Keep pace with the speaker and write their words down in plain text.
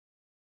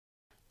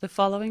The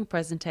following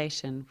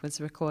presentation was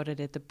recorded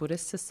at the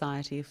Buddhist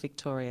Society of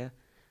Victoria,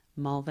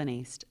 Malvern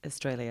East,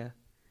 Australia.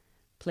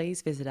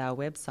 Please visit our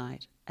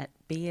website at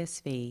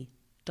bsv.net.au.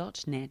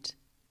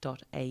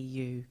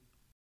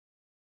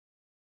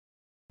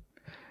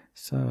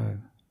 So,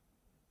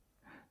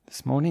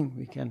 this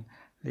morning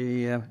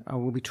I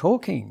will be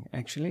talking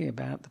actually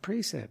about the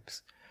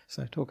precepts.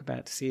 So talk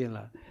about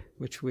Sila,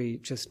 which we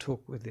just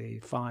took with the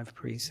 5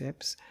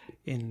 precepts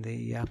in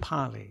the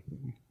Pali.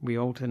 We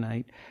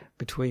alternate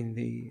between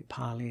the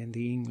Pali and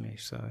the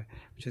English,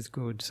 which is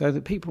good, so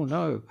that people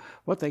know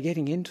what they're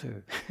getting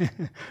into,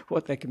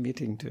 what they're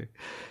committing to.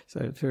 So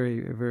it's very,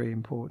 very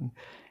important.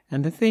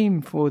 And the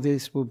theme for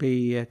this will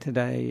be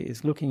today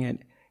is looking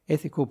at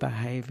ethical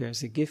behaviour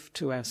as a gift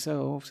to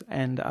ourselves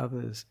and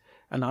others.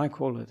 And I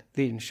call it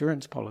the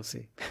insurance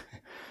policy.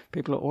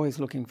 People are always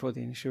looking for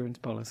the insurance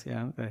policy,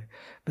 aren't they?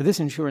 But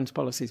this insurance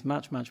policy is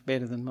much, much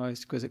better than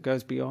most because it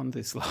goes beyond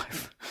this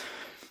life.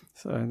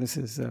 So this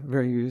is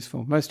very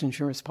useful. Most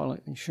insurance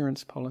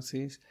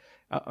policies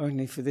are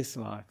only for this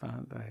life,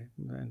 aren't they?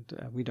 And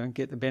we don't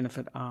get the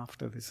benefit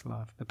after this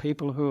life. The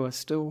people who are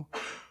still,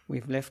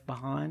 we've left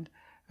behind,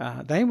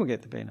 they will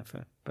get the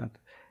benefit. But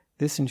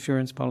this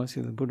insurance policy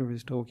the Buddha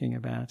is talking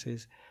about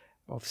is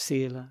of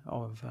sila,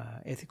 of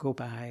ethical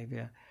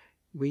behaviour.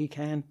 We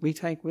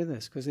take with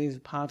us, because these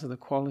are part of the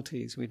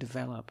qualities we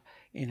develop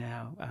in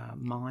our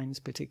minds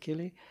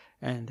particularly,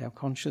 and our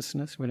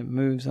consciousness when it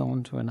moves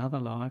on to another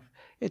life.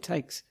 It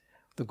takes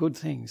the good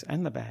things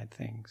and the bad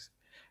things.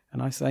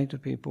 And I say to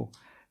people,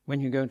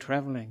 when you go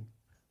travelling,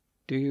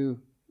 do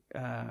you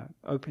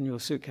open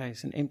your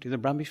suitcase and empty the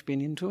rubbish bin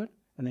into it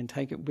and then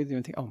take it with you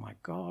and think, oh my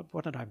God,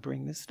 what did I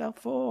bring this stuff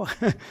for?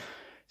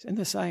 It's in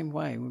the same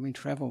way when we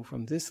travel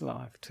from this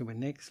life to the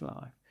next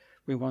life.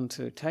 We want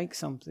to take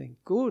something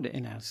good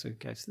in our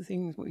suitcase, the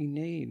things we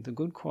need, the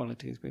good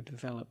qualities we've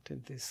developed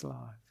in this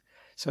life,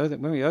 so that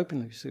when we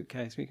open the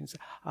suitcase we can say,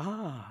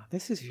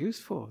 this is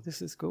useful,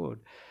 this is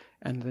good.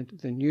 And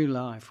the new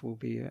life will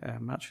be a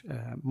much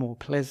more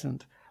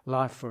pleasant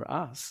life for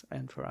us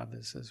and for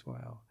others as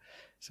well.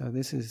 So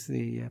this is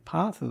the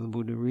path of the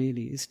Buddha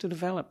really, is to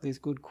develop these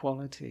good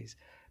qualities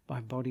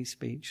by body,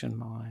 speech and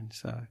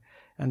mind.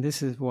 And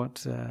this is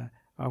what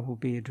I will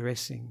be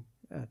addressing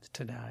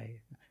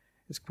today.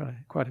 It's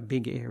quite a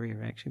big area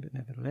actually, but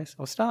nevertheless.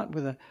 I'll start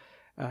with a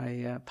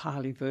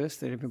Pali verse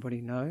that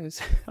everybody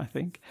knows, I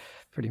think,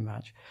 pretty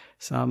much.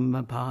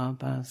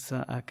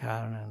 Sammapapasa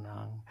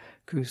akaranang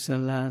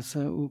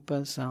kusalasa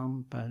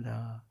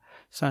upasampada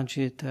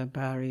sanchita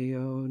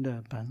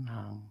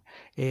pariyodapanang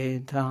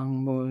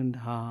etang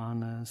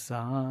mudhana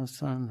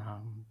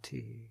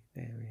sasanamti.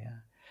 There we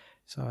are.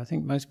 So I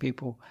think most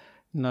people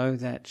know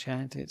that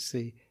chant. It's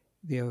the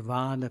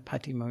Ovada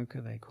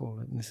Patimokkha, they call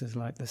it. And this is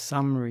like the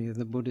summary of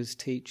the Buddha's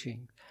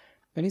teaching.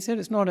 But he said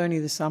it's not only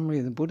the summary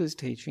of the Buddha's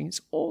teaching,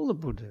 it's all the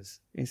Buddhas,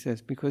 he says,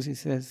 because he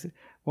says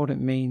what it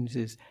means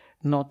is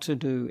not to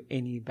do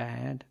any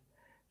bad,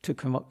 to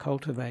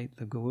cultivate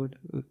the good,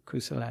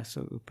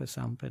 kusalasa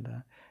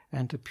upasampada,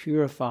 and to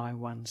purify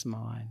one's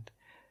mind.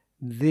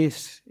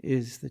 This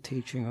is the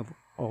teaching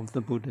of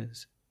the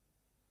Buddhas.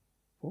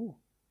 Oh.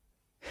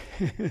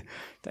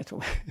 That's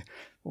all.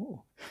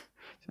 Oh.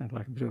 Sounds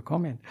like a bit of a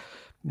comment.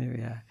 There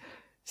we are.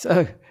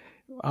 So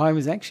I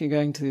was actually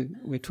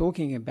we're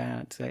talking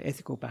about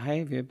ethical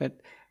behaviour, but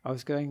I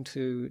was going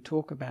to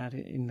talk about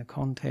it in the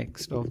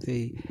context of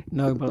the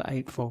Noble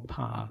Eightfold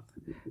Path,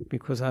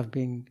 because I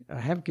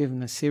have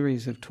given a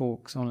series of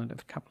talks on it a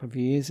couple of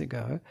years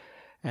ago,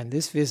 and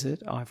this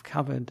visit I've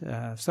covered,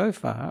 so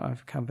far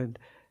I've covered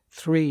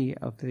 3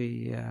 of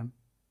the,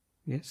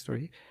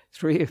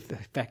 three of the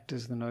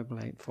factors of the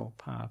Noble Eightfold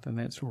Path, and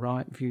that's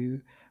right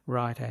view,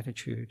 right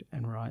attitude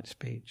and right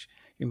speech.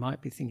 You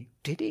might be thinking,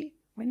 did he?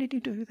 When did he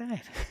do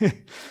that?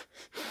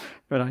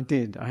 But I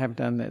did. I have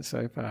done that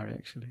so far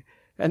actually.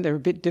 And they're a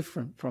bit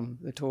different from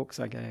the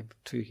talks I gave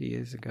 2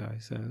 years ago,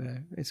 so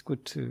it's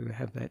good to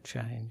have that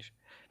change.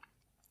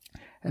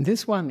 And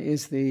this one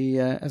is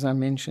as I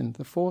mentioned,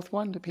 the 4th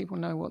one. Do people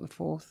know what the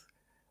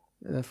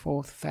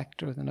fourth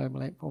factor of the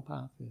Noble Eightfold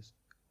Path is?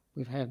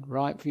 We've had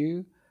right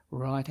view,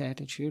 right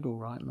attitude or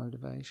right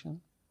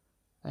motivation,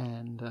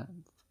 and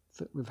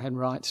we've had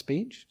right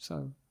speech.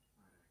 So,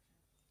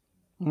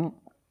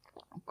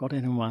 got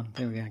it in one.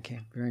 There we go,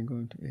 Ken. Very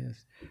good.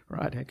 Yes,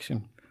 right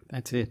action.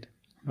 That's it.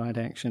 Right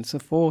action. So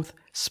 4th,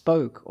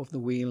 spoke of the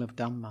wheel of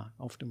Dhamma.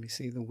 Often we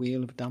see the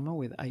wheel of Dhamma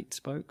with 8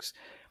 spokes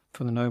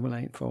for the Noble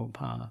Eightfold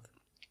Path.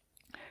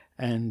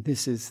 And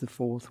this is the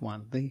 4th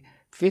one. The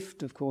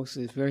 5th, of course,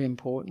 is very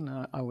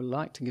important. I would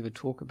like to give a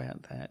talk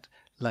about that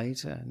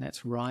later, and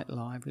that's right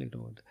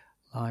livelihood.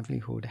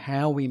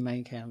 How we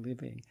make our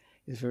living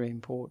is very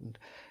important.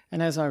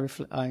 And as I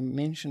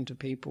mentioned to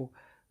people,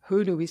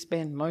 who do we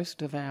spend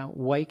most of our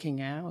waking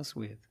hours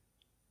with?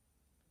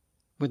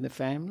 With the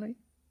family?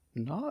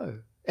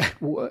 No,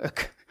 at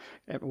work.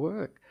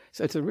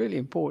 So it's a really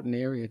important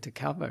area to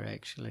cover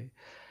actually.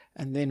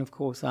 And then of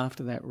course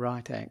after that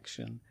right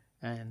action,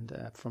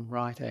 and from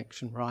right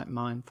action, right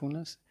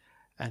mindfulness,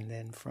 and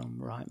then from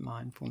right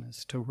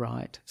mindfulness to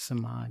right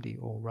samadhi,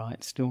 or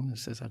right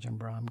stillness, as Ajahn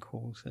Brahm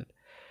calls it.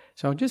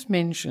 So I'll just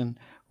mention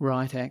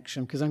right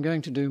action, because I'm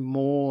going to do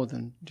more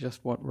than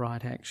just what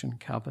right action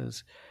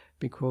covers,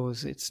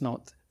 because it's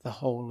not the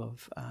whole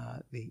of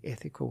the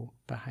ethical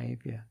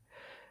behaviour.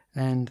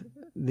 And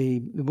the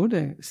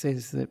Buddha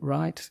says that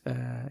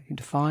he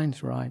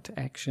defines right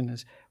action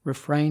as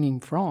refraining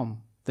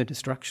from the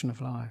destruction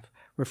of life,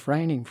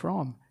 refraining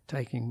from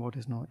taking what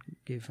is not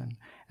given,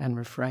 and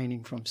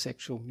refraining from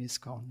sexual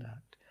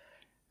misconduct.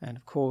 And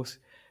of course,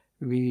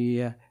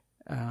 we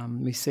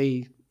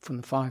see from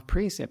the 5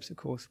 precepts, of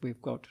course,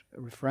 we've got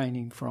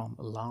refraining from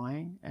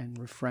lying and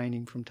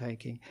refraining from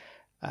taking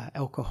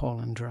alcohol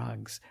and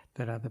drugs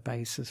that are the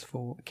basis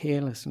for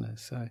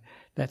carelessness. So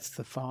that's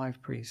the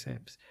 5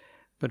 precepts.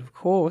 But of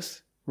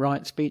course,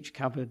 right speech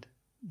covered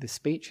the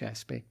speech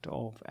aspect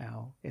of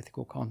our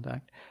ethical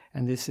conduct,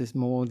 and this is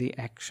more the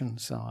action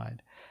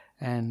side.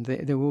 And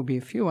there will be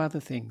a few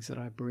other things that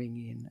I bring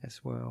in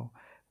as well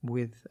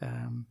with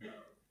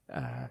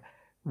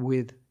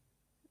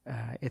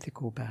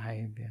ethical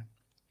behaviour.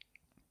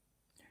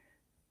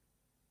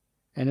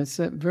 And it's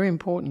very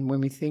important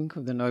when we think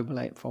of the Noble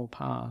Eightfold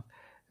Path,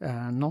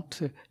 not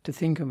to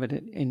think of it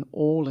in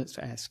all its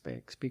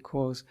aspects,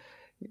 because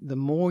the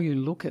more you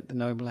look at the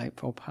Noble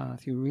Eightfold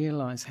Path, you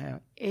realise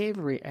how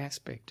every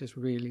aspect is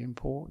really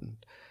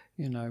important,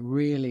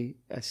 really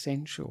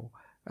essential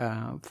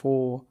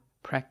for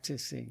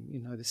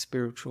practicing, the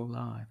spiritual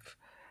life.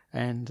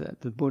 And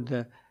the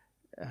Buddha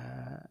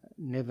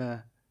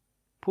never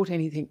put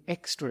anything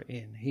extra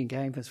in. He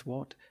gave us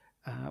what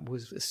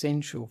was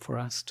essential for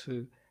us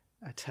to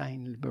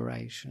attain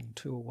liberation,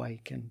 to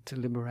awaken, to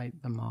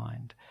liberate the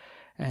mind.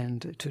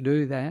 And to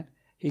do that,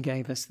 he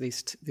gave us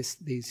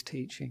these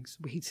teachings.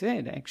 He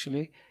said,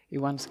 actually, he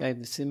once gave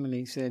the simile,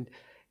 he said,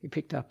 he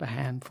picked up a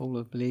handful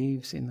of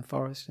leaves in the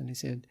forest and he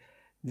said,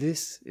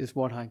 "This is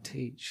what I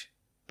teach,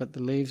 but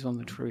the leaves on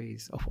the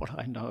trees are what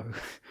I know."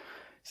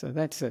 So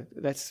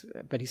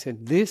but he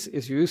said, this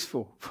is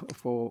useful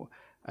for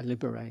a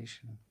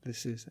liberation.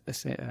 This is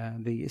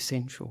the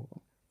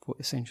essential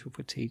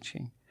for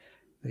teaching,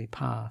 the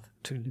path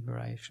to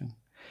liberation.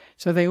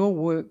 So they all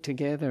work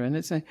together, and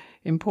it's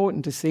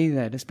important to see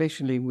that,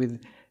 especially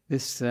with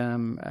this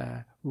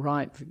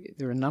right.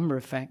 There are a number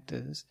of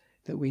factors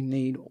that we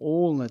need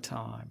all the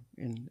time,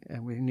 and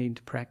we need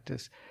to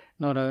practice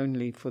not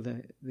only for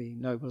the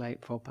Noble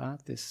Eightfold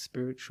Path, this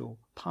spiritual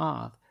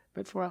path,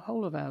 but for our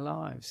whole of our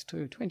lives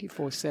too,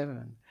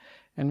 24/7.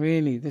 And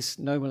really, this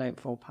Noble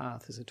Eightfold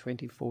Path is a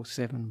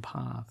 24/7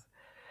 path.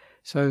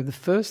 So the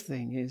first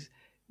thing is,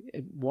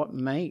 what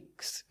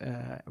makes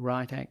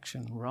right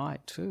action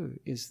right too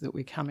is that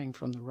we're coming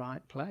from the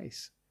right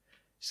place.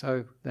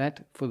 So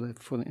that,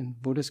 in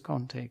Buddhist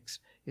context,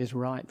 is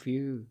right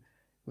view.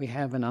 We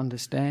have an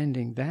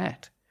understanding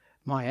that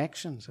my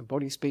actions of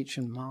body, speech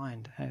and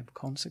mind have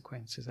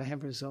consequences, they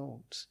have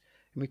results.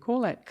 And we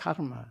call that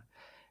karma.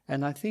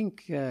 And I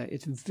think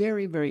it's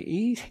very, very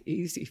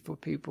easy for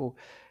people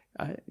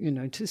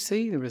to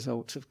see the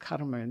results of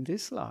karma in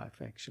this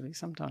life, actually.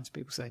 Sometimes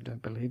people say,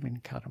 don't believe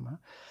in karma.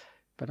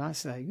 But I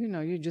say,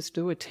 you just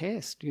do a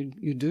test.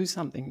 You do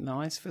something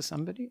nice for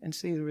somebody and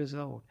see the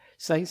result.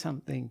 Say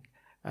something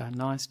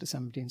nice to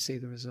somebody and see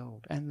the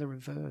result. And the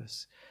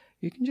reverse.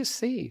 You can just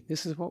see.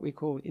 This is what we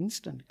call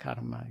instant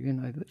karma,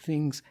 that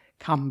things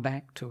come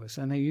back to us.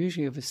 And they're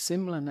usually of a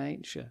similar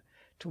nature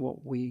to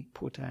what we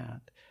put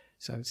out.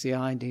 So it's the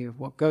idea of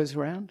what goes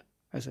around,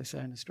 as I say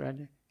in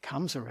Australia,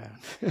 comes around.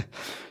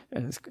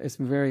 And it's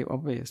very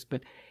obvious.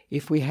 But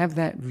if we have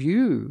that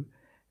view,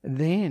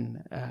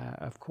 then,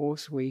 of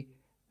course,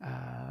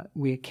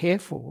 we're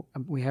careful,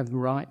 we have the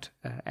right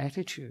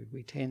attitude.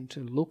 We tend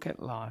to look at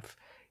life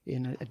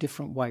in a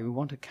different way. We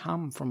want to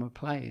come from a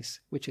place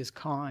which is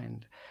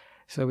kind.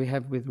 So we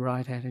have with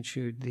right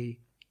attitude the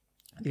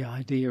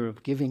idea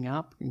of giving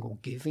up or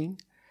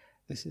giving.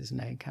 This is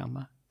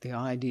nekama. The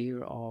idea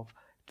of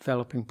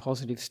developing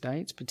positive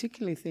states,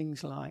 particularly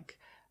things like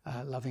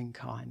loving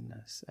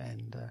kindness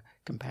and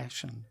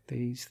compassion,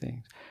 these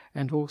things.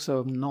 And also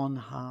of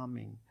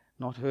non-harming,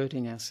 not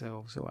hurting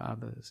ourselves or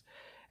others.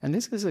 And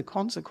this is a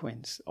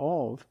consequence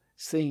of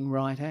seeing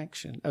right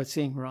action, or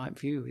seeing right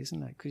view,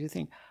 isn't it? Because you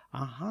think,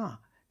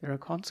 there are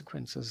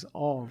consequences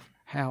of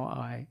how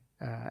I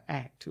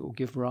act or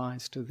give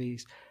rise to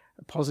these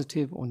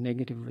positive or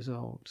negative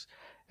results.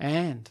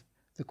 And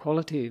the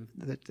quality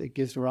that it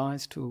gives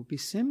rise to will be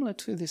similar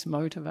to this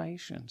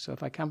motivation. So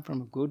if I come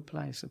from a good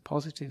place, a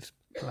positive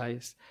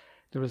place,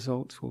 the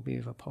results will be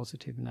of a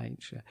positive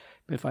nature.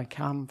 But if I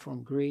come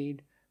from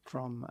greed,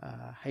 from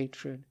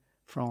hatred,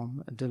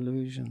 from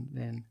delusion,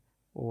 then,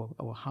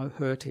 or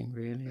hurting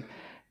really,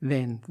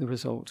 then the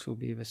results will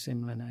be of a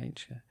similar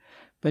nature.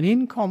 But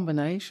in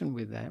combination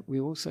with that, we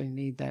also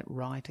need that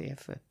right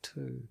effort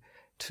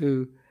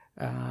to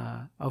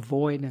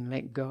avoid and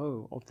let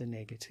go of the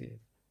negative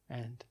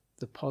and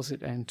the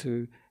positive, and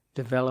to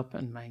develop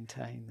and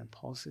maintain the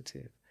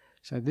positive.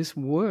 So this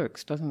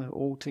works, doesn't it,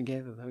 all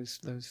together?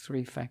 Those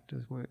three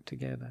factors work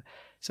together.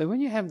 So when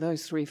you have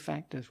those three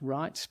factors,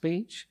 right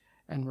speech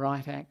and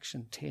right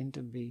action tend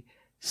to be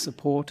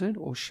supported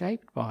or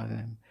shaped by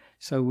them.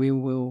 So we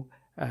will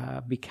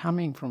be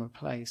coming from a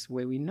place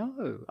where we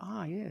know,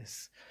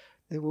 yes,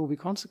 there will be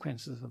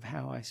consequences of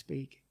how I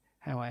speak,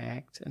 how I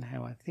act, and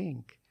how I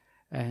think.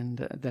 And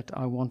that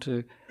I want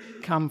to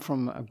come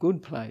from a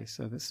good place,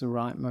 so that's the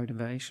right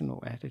motivational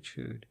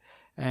attitude.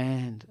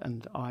 And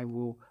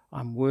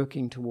I'm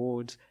working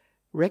towards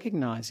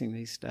recognizing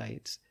these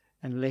states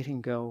and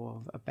letting go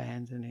of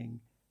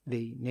abandoning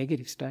the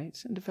negative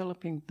states and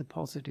developing the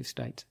positive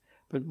states.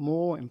 But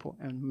more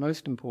important, and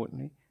most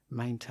importantly,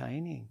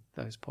 maintaining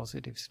those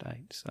positive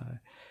states. So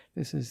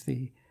this is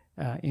the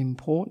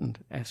important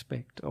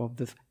aspect of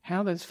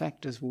how those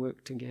factors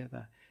work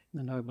together in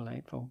the Noble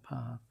Eightfold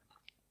Path.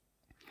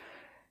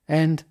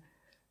 And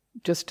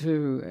just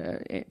to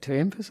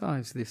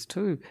emphasize this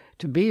too,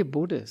 to be a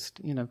Buddhist,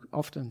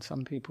 often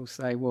some people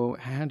say, well,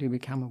 how do you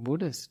become a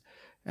Buddhist?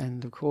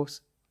 And of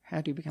course,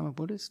 how do you become a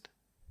Buddhist?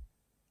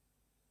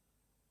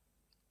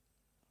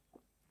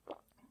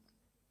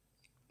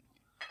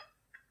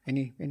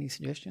 Any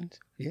suggestions?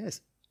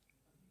 Yes.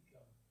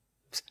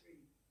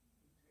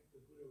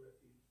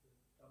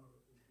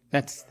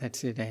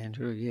 That's it,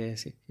 Andrew.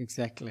 Yes,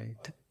 exactly.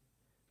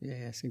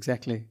 Yes,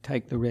 exactly.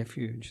 Take the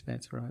refuge.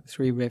 That's right.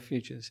 3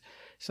 refuges.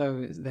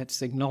 So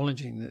that's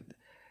acknowledging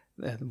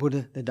that the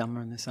Buddha, the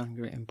Dhamma, and the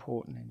Sangha are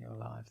important in your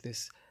life.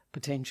 This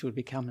potential to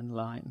become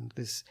enlightened,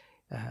 this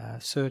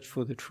search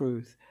for the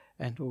truth,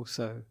 and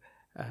also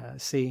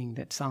seeing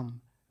that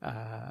some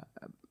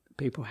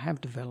people have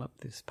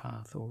developed this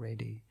path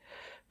already.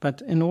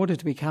 But in order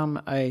to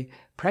become a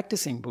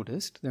practicing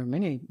Buddhist, there are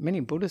many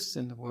Buddhists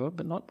in the world,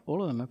 but not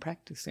all of them are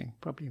practicing.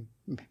 Probably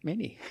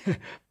many.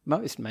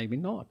 Most, maybe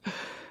not.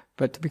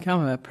 But to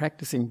become a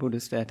practicing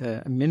Buddhist at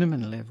a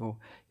minimum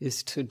level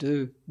is to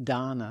do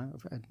dana.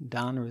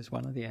 Dana is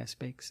one of the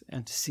aspects,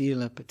 and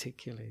sila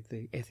particularly,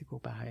 the ethical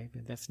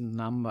behaviour. That's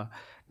number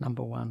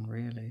one,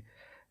 really.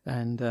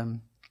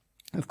 And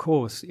of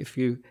course, if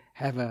you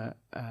have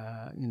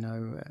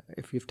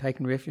if you've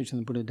taken refuge in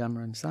the Buddha,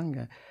 Dhamma, and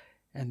Sangha,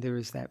 and there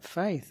is that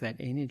faith, that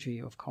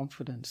energy of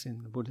confidence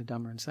in the Buddha,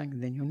 Dhamma, and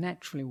Sangha, then you'll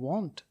naturally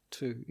want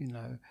to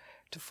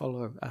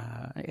follow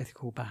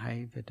ethical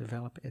behaviour,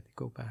 develop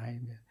ethical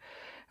behaviour.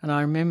 And I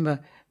remember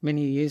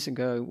many years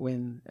ago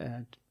when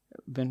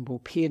Venerable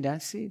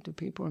Piyadasi, do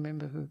people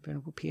remember who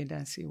Venerable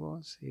Piyadasi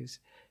was? He's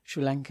a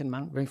Sri Lankan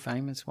monk, very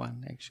famous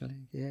one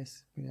actually,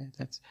 yes. Yeah,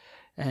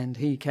 and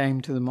he came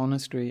to the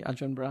monastery,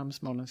 Ajahn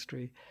Brahm's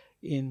monastery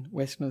in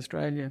Western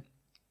Australia.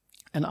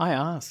 And I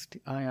asked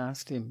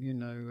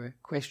him, a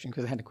question,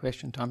 because I had a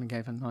question time, he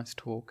gave a nice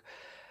talk.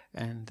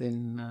 And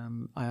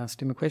then I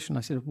asked him a question.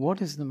 I said,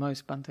 what is the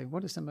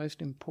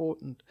most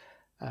important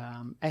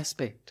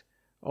aspect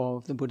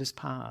of the Buddhist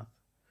path?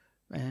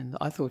 And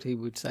I thought he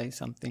would say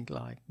something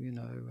like,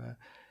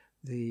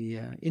 the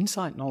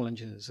insight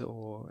knowledges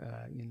or,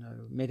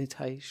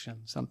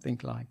 meditation,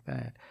 something like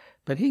that.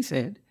 But he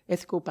said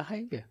ethical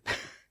behaviour.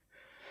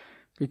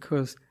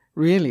 Because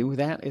really,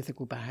 without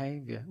ethical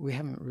behaviour, we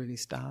haven't really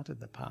started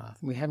the path.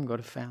 We haven't got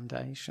a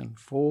foundation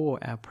for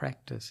our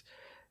practice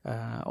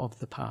of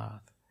the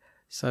path.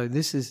 So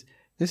this is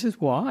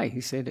why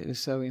he said it is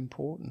so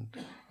important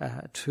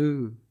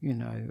to,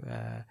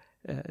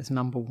 as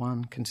number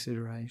one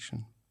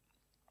consideration.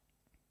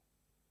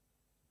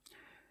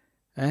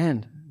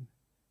 And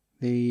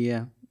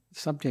the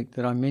subject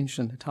that I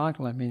mentioned, the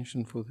title I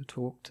mentioned for the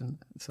talk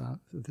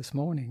this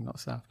morning, not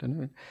this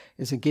afternoon,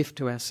 is a gift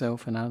to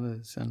ourselves and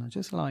others. And I'd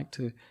just like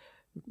to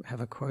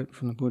have a quote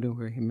from the Buddha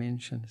where he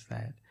mentions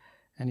that.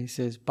 And he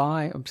says,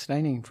 by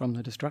abstaining from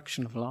the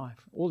destruction of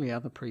life, all the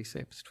other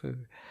precepts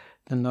too,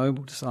 the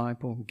noble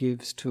disciple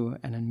gives to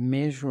an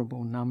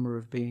immeasurable number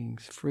of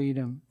beings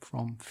freedom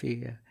from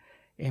fear,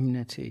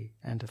 enmity,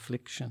 and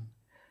affliction.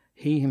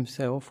 He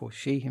himself or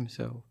she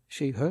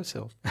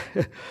herself,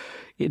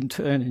 in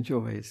turn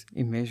enjoys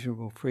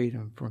immeasurable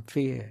freedom from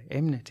fear,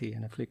 enmity,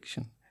 and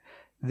affliction.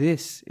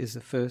 This is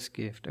the first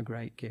gift, a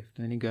great gift.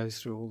 And then he goes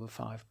through all the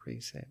 5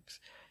 precepts.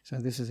 So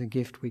this is a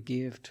gift we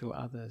give to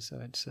others.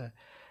 So it's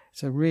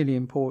a really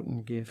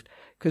important gift.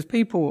 Because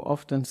people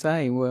often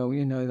say, well,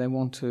 they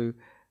want to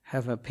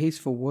have a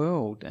peaceful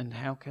world, and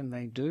how can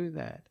they do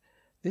that?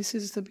 This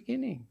is the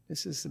beginning.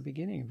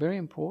 Very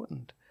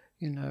important.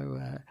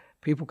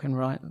 People can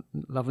write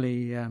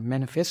lovely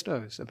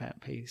manifestos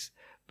about peace,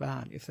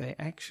 but if they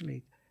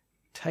actually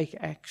take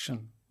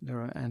action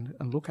and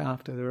look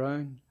after their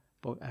own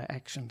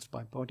actions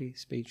by body,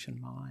 speech and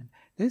mind,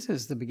 this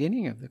is the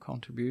beginning of the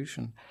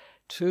contribution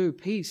to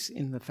peace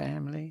in the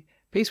family,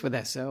 peace with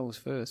ourselves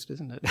first,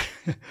 isn't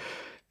it?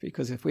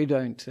 Because if we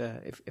don't,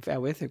 if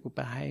our ethical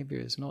behaviour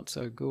is not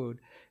so good,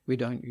 we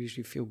don't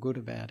usually feel good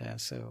about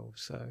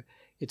ourselves. So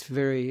it's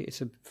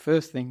a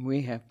first thing,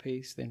 we have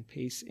peace, then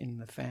peace in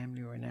the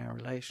family or in our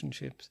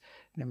relationships,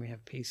 then we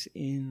have peace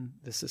in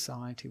the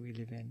society we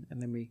live in,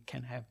 and then we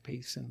can have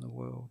peace in the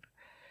world.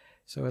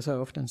 So as I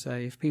often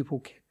say, if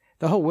people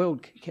the whole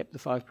world kept the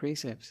 5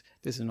 precepts,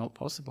 this is not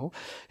possible,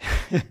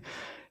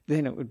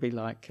 then it would be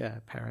like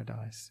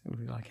paradise. It would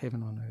be like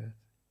heaven on earth.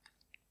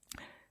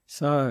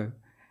 So,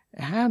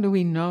 how do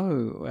we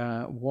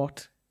know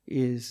what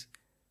is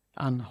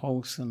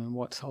unwholesome and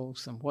what's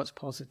wholesome, what's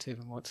positive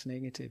and what's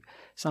negative?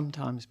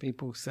 Sometimes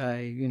people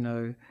say,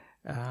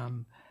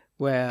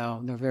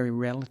 well, they're very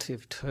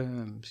relative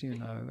terms,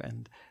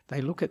 and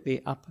they look at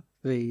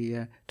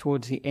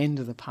towards the end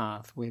of the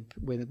path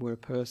where a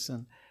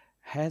person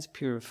has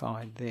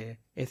purified their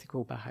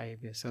ethical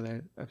behaviour, so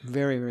they're a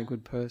very, very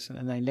good person,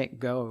 and they let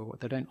go.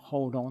 They don't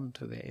hold on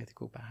to their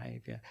ethical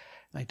behaviour.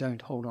 They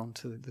don't hold on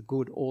to the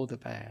good or the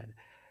bad.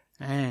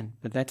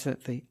 But that's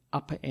at the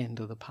upper end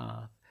of the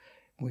path.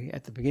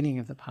 At the beginning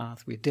of the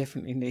path, we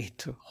definitely need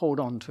to hold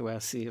on to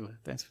our sila,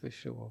 that's for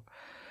sure.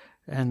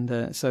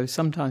 And so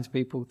sometimes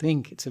people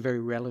think it's a very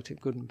relative,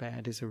 good and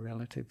bad is a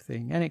relative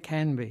thing, and it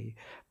can be.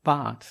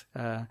 But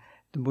the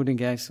Buddha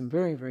gave some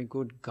very, very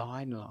good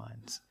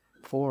guidelines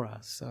for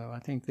us. So I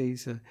think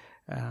these are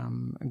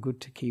good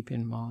to keep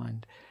in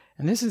mind.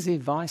 And this is the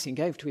advice he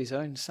gave to his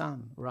own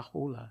son,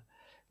 Rahula,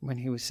 when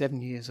he was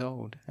 7 years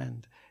old,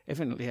 and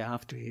evidently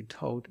after he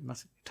told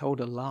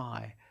a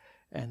lie.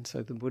 And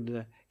so the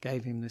Buddha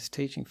gave him this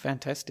teaching,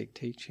 fantastic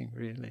teaching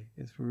really,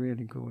 it's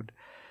really good.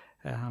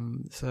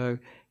 So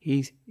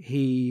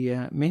he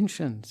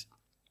mentions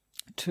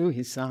to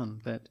his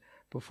son that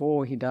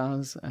before he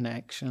does an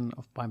action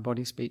by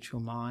body, speech or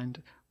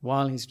mind,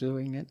 while he's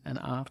doing it and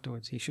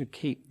afterwards, he should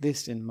keep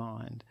this in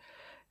mind.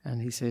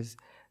 And he says,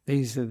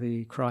 these are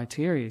the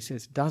criteria. He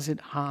says, does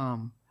it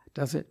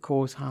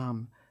cause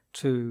harm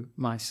to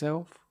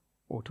myself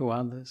or to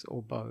others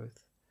or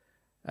both,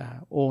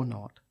 or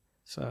not?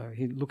 So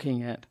he's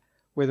looking at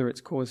whether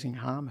it's causing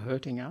harm,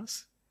 hurting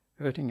us,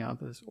 hurting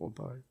others or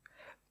both.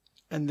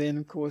 And then,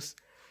 of course,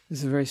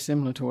 this is very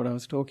similar to what I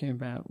was talking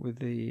about with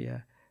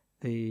the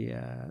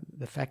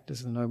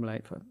factors of the Noble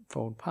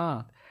Eightfold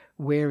Path.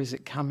 Where is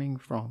it coming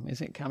from?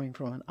 Is it coming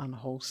from an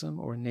unwholesome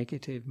or a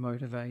negative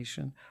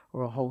motivation,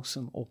 or a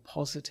wholesome or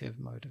positive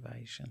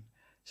motivation?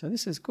 So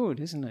this is good,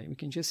 isn't it? We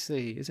can just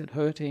see, is it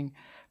hurting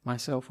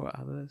myself or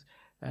others?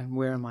 And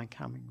where am I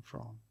coming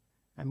from?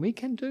 And we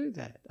can do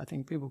that. I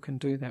think people can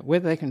do that.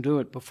 Whether they can do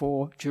it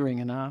before,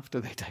 during and after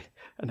they take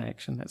an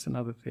action, that's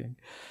another thing.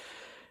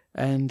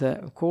 And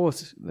of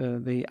course,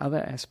 the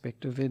other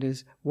aspect of it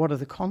is, what are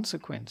the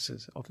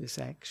consequences of this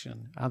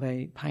action? Are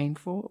they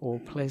painful or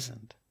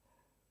pleasant?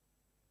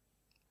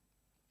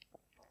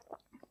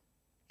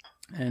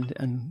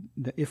 And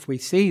if we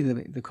see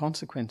the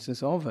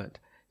consequences of it,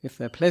 if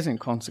they're pleasant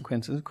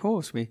consequences, of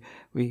course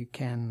we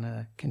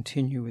can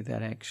continue with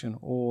that action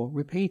or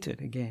repeat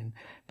it again.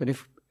 But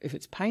if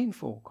it's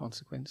painful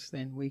consequence,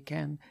 then we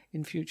can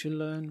in future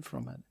learn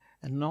from it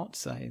and not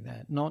say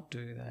that, not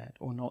do that,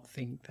 or not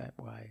think that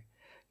way.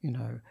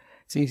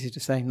 It's easy to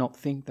say not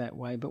think that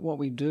way, but what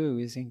we do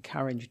is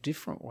encourage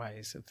different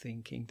ways of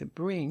thinking that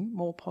bring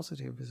more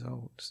positive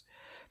results.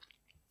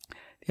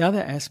 The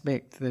other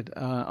aspect that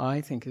I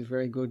think is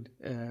very good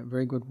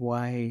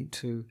way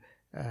to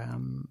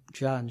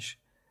judge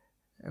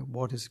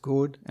what is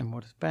good and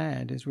what is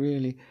bad is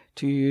really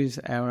to use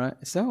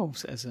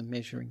ourselves as a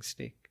measuring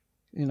stick.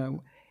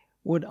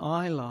 Would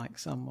I like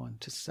someone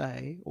to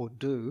say or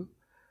do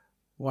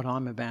what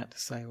I'm about to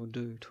say or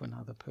do to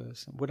another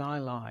person? Would I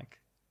like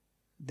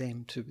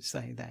them to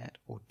say that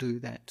or do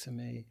that to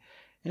me?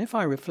 And if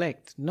I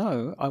reflect,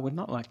 no, I would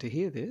not like to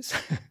hear this,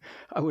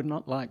 I would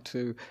not like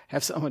to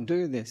have someone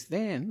do this,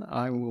 then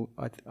I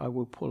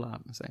will pull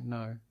up and say,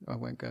 no, I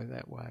won't go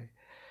that way.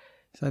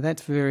 So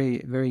that's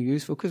very, very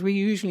useful, because we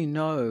usually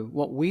know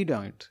what we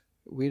don't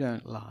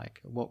like,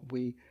 what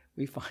we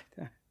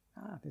find,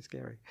 that's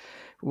scary,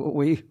 what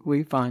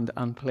we find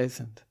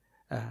unpleasant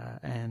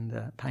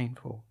and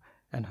painful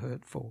and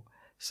hurtful.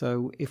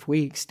 So if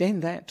we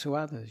extend that to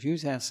others,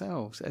 use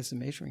ourselves as a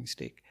measuring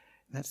stick,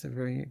 that's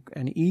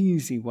an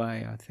easy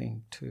way, I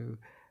think, to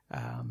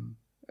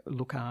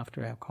look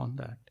after our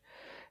conduct.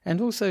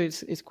 And also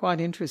it's quite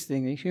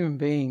interesting that human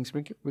beings,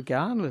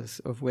 regardless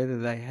of whether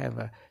they have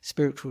a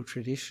spiritual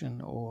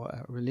tradition or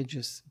a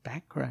religious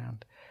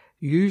background,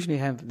 usually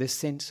have this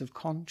sense of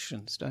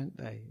conscience, don't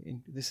they?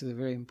 This is a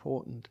very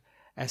important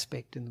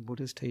aspect in the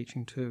Buddha's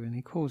teaching too, and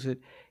he calls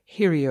it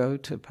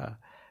hiriotapa,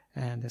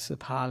 and there's a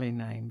Pali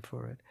name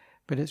for it.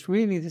 But it's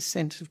really the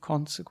sense of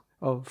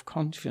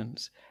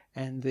conscience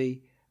and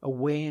the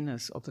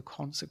awareness of the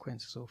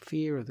consequences, or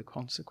fear of the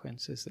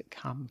consequences that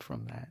come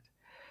from that.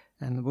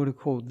 And the Buddha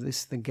called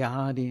this the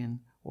guardian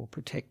or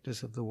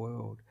protectors of the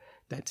world.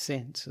 That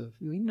sense of,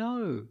 we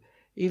know,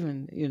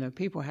 even,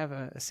 people have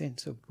a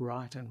sense of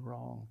right and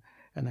wrong,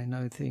 and they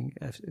know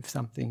if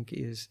something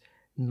is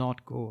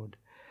not good.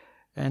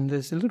 And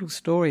there's a little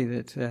story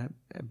that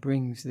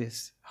brings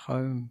this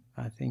home,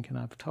 I think, and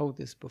I've told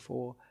this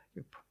before.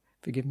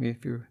 Forgive me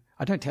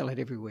I don't tell it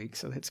every week,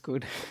 so that's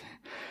good.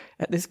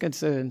 This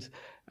concerns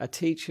a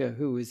teacher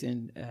who was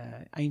in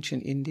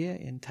ancient India,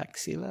 in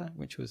Taxila,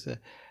 which was a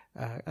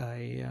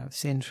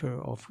centre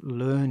of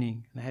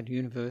learning, and had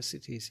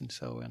universities and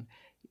so on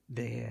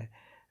there.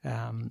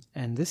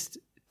 And this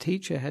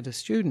teacher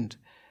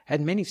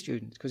had many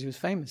students, because he was a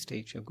famous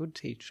teacher, a good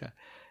teacher.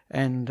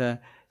 And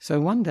so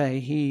one day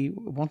he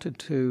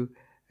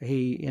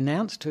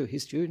announced to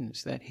his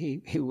students that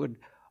he would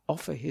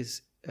offer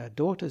his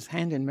daughter's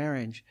hand in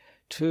marriage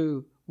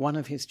to one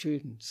of his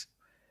students.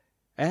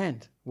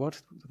 And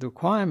what the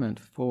requirement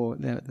for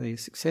the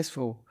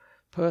successful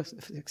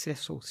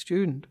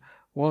student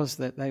was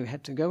that they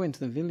had to go into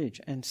the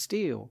village and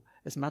steal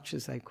as much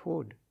as they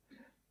could,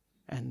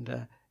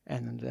 and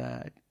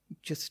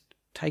just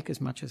take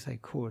as much as they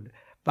could.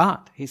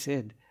 But, he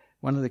said,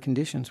 one of the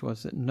conditions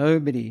was that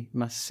nobody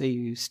must see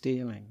you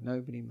stealing.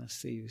 Nobody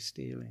must see you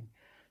stealing.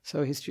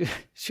 So his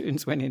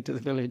students went into the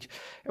village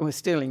and were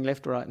stealing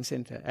left, right and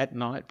centre, at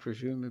night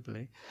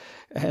presumably,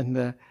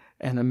 and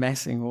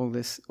amassing all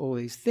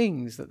these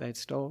things that they'd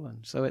stolen.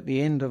 So at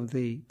the end of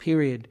the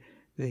period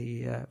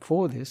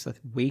for this, a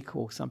week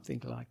or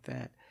something like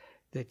that,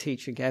 their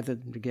teacher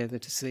gathered them together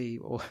to see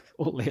all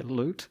their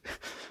loot.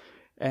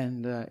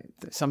 And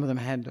some of them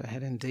had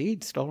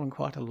indeed stolen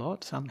quite a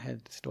lot, some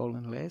had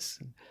stolen less,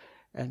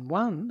 and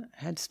one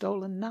had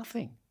stolen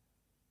nothing.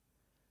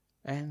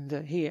 And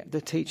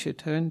the teacher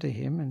turned to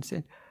him and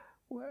said,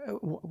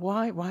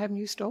 why haven't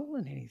you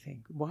stolen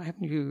anything? Why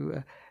haven't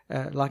you,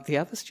 like the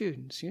other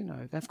students,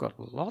 they've got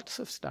lots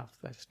of stuff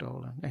they've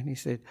stolen. And he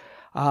said,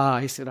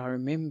 I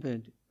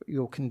remembered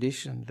your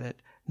condition that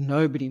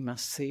nobody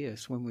must see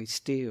us when we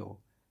steal.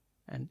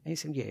 And he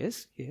said,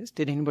 yes.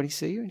 Did anybody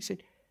see you? And he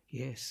said,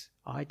 yes,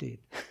 I did.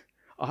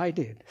 I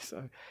did.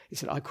 So he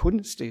said, I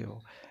couldn't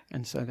steal.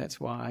 And so that's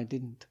why I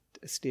didn't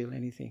steal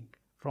anything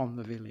from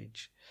the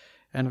village.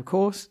 And of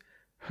course,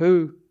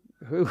 who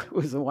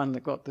was the one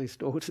that got his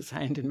daughter's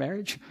hand in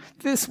marriage?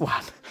 This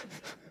one.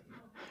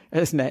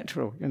 It's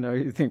natural,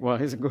 you think, well,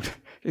 he's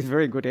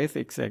very good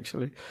ethics,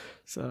 actually.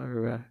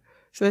 So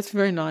that's a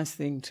very nice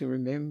thing to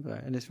remember,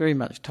 and it very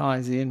much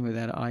ties in with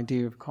that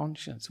idea of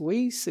conscience.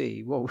 We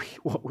see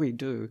what we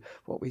do,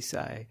 what we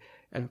say,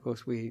 and of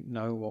course we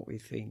know what we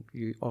think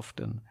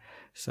often.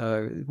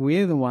 So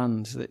we're the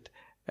ones that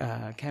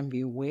can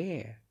be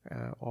aware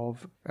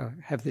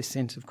have this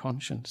sense of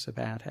conscience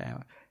about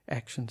our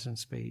actions and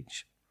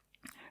speech,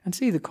 and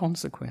see the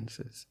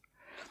consequences.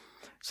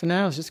 So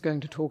now I was just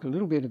going to talk a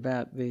little bit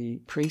about the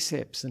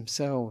precepts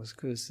themselves,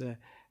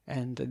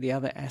 and the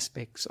other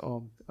aspects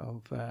of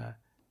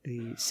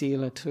the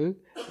Sila too,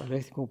 of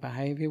ethical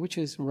behaviour, which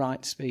is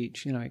right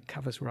speech. It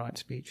covers right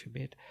speech a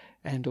bit,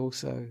 and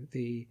also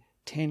the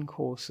 10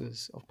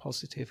 courses of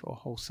positive or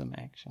wholesome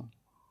action.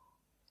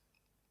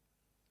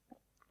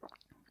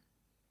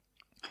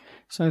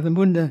 So the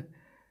Buddha,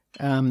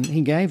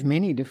 he gave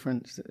many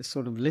different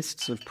sort of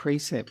lists of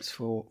precepts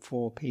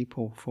for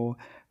people.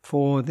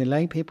 For the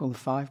lay people, the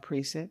 5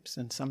 precepts,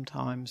 and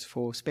sometimes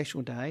for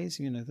special days,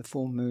 the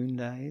full moon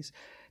days,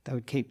 they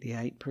would keep the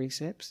 8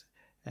 precepts,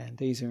 and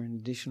these are an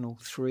additional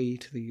 3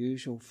 to the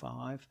usual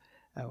 5.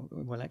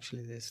 Well,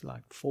 actually, there's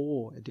like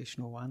 4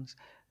 additional ones.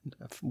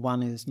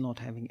 One is not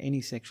having any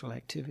sexual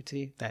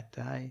activity that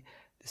day.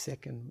 The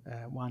second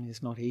one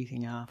is not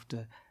eating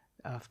after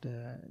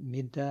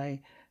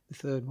midday. The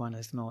third one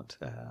is not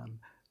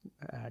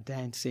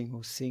dancing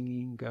or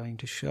singing, going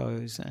to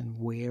shows and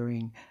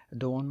wearing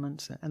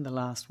adornments. And the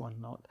last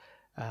one, not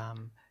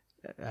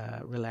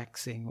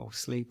relaxing or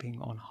sleeping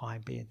on high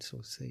beds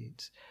or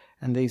seats.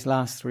 And these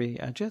last 3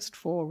 are just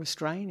for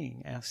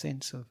restraining our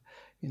sense of,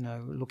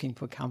 looking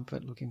for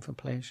comfort, looking for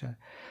pleasure.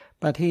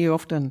 But he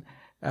often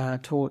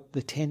taught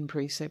the 10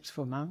 precepts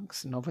for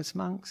monks, novice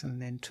monks,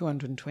 and then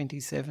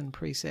 227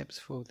 precepts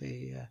for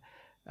the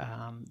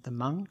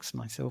monks,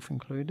 myself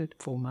included,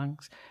 4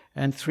 monks,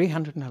 and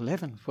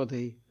 311 for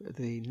the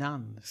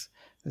nuns.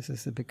 This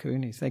is the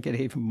bhikkhunis. They get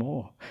even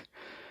more.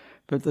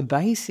 But the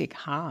basic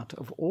heart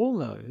of all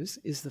those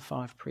is the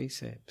 5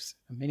 precepts.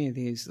 And many of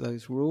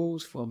those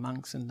rules for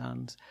monks and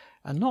nuns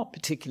are not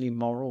particularly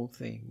moral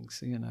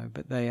things,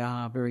 but they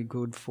are very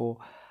good for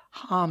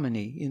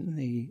harmony in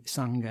the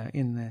sangha,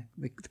 in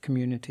the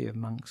community of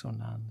monks or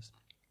nuns.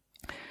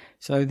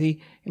 So the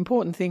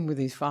important thing with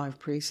these 5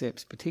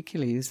 precepts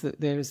particularly is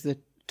that there is the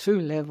 2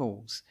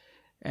 levels,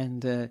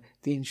 and the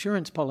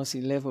insurance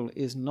policy level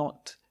is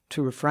not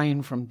to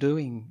refrain from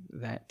doing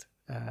that,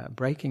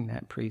 breaking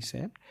that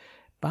precept,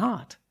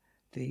 but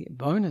the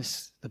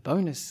bonus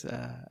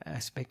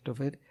aspect of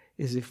it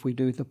is if we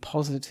do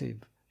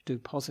positive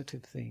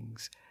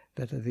things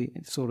that are the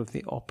sort of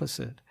the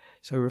opposite.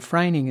 So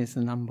refraining is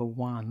the number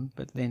 1,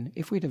 but then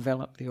if we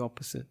develop the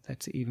opposite,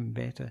 that's even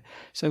better.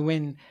 So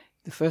when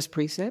the first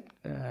precept,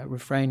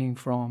 refraining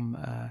from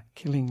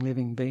killing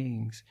living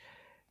beings,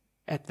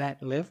 at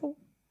that level,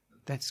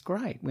 that's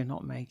great. We're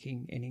not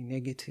making any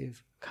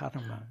negative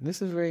karma.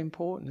 This is very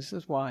important. This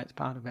is why it's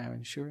part of our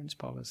insurance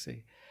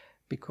policy.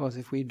 Because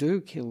if we do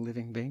kill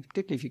living beings,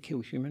 particularly if you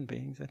kill human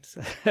beings, that's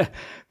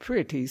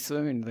pretty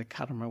soon the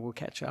karma will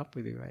catch up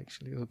with you,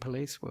 actually, or the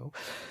police will.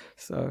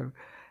 So,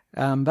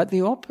 but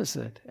the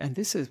opposite, and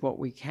this is what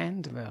we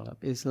can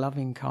develop, is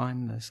loving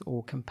kindness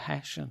or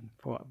compassion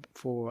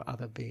for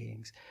other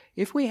beings.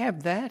 If we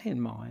have that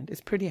in mind,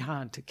 it's pretty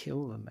hard to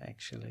kill them,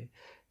 actually,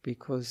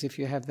 because if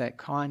you have that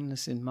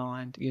kindness in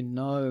mind, you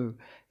know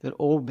that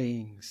all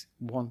beings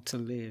want to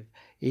live.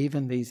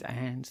 Even these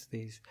ants,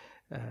 these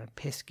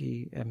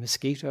pesky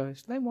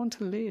mosquitoes, they want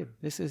to live.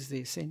 This is the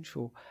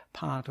essential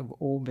part of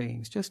all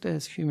beings. Just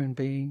as human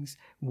beings,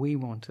 we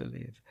want to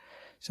live.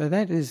 So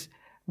that is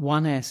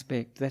one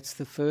aspect. That's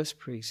the first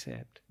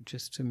precept,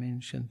 just to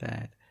mention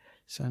that.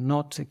 So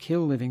not to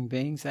kill living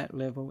beings, that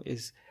level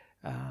is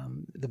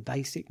the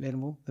basic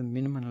level, the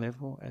minimum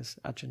level, as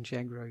Ajahn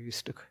Jagro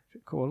used to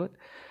call it.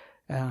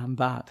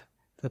 But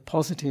the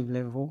positive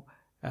level,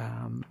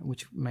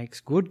 which makes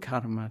good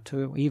karma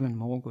too, even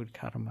more good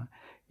karma,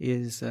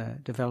 is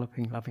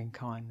developing loving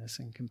kindness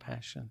and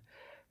compassion.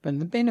 But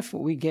the benefit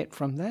we get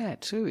from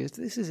that too is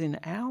this is in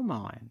our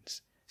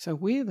minds. So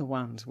we're the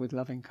ones with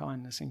loving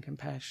kindness and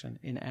compassion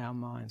in our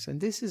minds.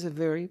 And this is a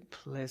very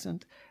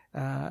pleasant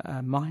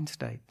mind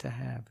state to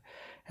have.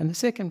 And the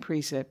second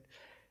precept,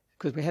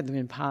 because we had them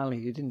in Pali,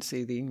 you didn't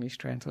see the English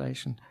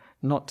translation,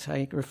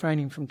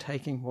 refraining from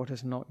taking what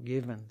is not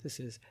given. This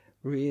is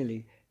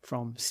really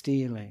from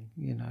stealing,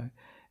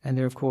 And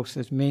there, of course,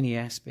 there's many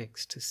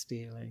aspects to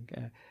stealing.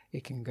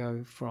 It can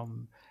go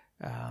from,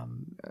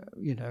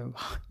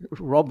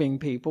 robbing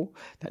people,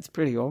 that's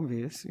pretty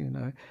obvious,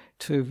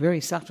 to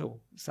very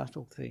subtle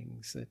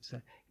things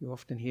that you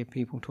often hear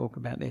people talk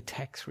about their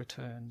tax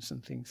returns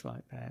and things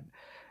like that.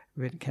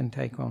 It can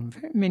take on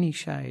very many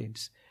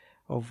shades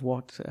of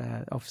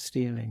of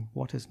stealing,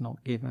 what is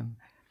not given.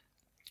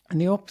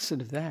 And the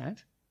opposite of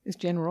that is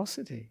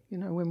generosity.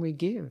 When we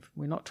give,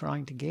 we're not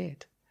trying to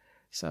get.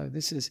 So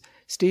this is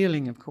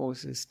stealing, of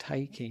course, is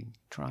taking,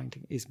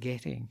 is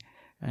getting,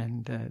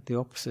 and the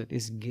opposite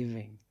is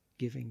giving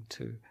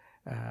to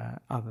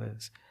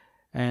others.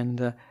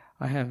 And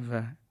I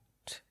have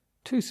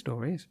two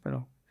stories, but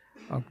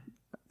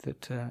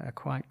that are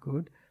quite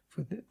good.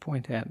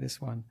 Point out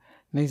this one.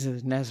 And these are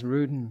the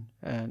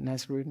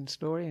Nissarano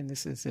story, and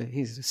this is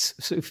he's a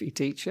Sufi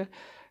teacher.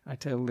 I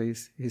tell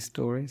his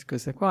stories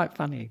because they're quite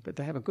funny, but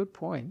they have a good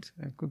point.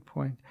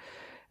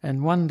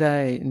 And one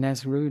day,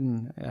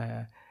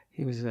 Nissarano,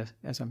 he was,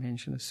 as I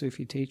mentioned, a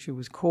Sufi teacher,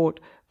 was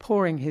caught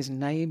pouring his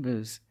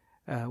neighbour's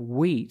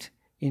wheat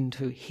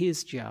into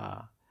his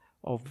jar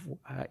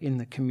in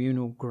the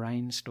communal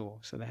grain store.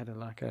 So they had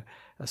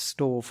a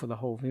store for the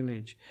whole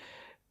village.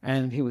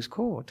 And he was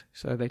caught,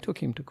 so they took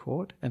him to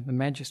court, and the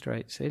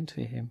magistrate said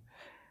to him,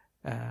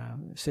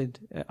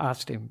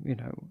 asked him,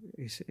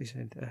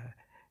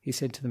 he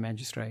said to the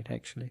magistrate,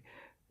 actually,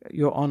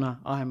 "Your Honour,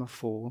 I am a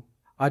fool.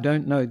 I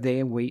don't know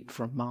their wheat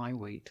from my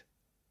wheat."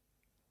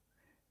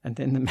 And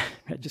then the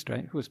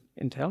magistrate, who was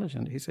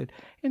intelligent, he said,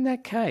 "In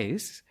that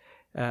case,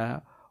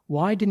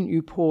 why didn't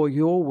you pour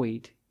your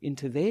wheat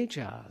into their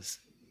jars?"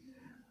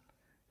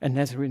 And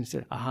Nissarano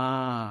said,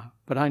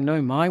 but I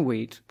know my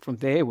wheat from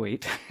their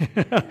wheat.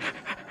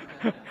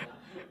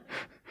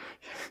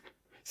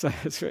 So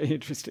it's very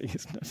interesting,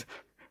 isn't it?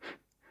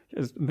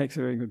 It makes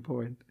a very good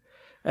point.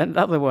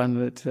 Another one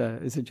that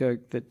is a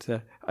joke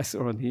that I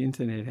saw on the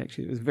internet,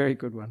 actually, it was a very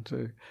good one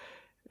too.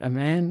 A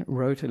man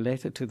wrote a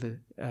letter to the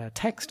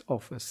tax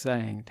office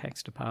saying,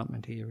 tax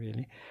department here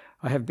really,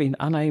 "I have been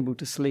unable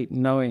to sleep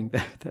knowing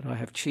that I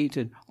have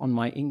cheated on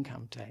my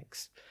income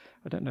tax."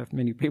 I don't know if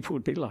many people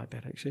would be like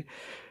that, actually.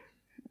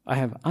 "I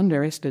have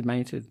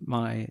underestimated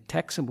my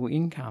taxable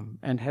income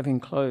and have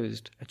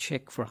enclosed a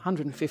cheque for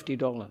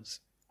 $150.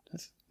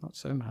 That's not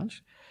so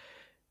much.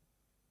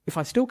 If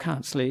I still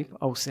can't sleep,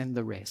 I'll send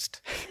the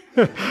rest."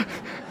 It's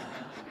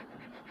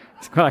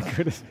quite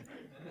good.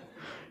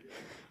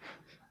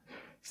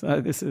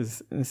 So this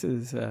is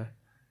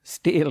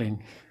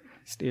stealing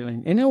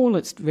in all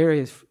its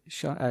various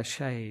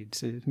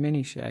shades. There's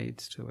many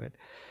shades to it.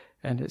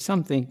 And it's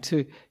something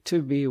to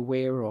be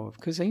aware of,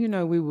 because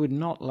we would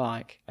not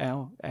like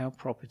our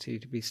property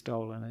to be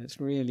stolen. And it's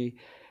really,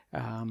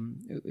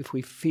 if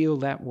we feel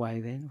that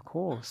way, then of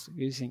course,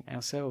 using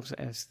ourselves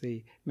as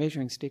the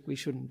measuring stick, we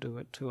shouldn't do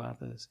it to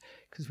others,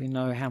 because we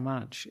know how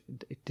much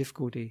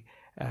difficulty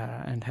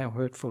and how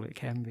hurtful it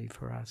can be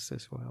for us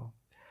as well.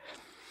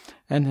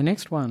 And the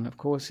next one, of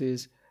course,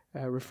 is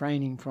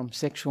refraining from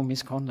sexual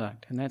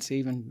misconduct, and that's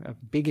even a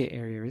bigger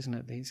area, isn't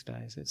it, these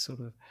days? It's sort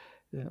of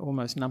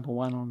almost number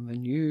one on the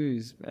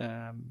news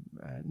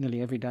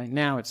nearly every day.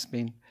 Now it's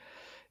been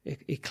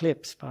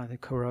eclipsed by the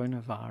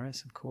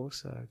coronavirus, of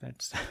course, so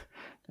that's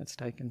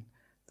taken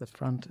the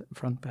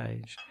front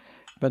page.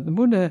 But the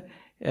Buddha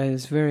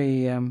is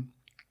very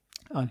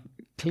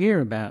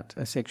clear about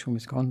sexual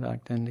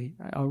misconduct, and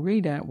I'll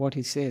read out what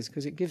he says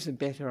because it gives a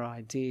better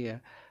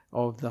idea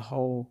of the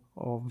whole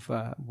of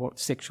what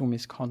sexual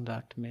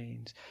misconduct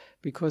means.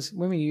 Because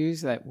when we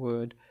use that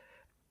word,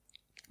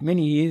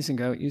 many years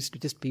ago, it used to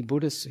just be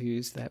Buddhists who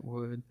used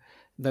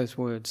those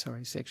words,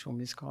 sexual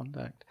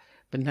misconduct.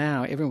 But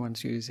now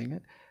everyone's using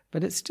it.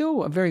 But it's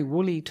still a very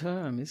woolly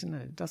term, isn't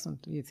it?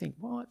 You think,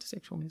 what?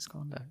 Sexual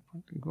misconduct?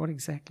 What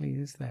exactly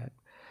is that?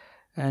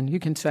 And you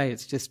can say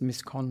it's just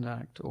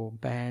misconduct or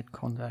bad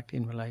conduct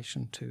in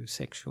relation to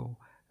sexual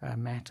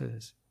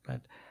matters.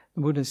 But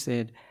the Buddha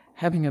said,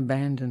 having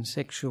abandoned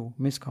sexual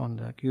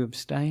misconduct, you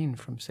abstain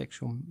from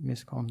sexual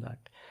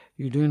misconduct.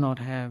 You do not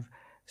have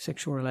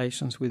sexual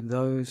relations with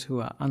those who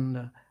are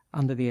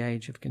under the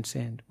age of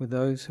consent, with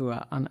those who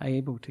are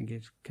unable to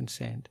give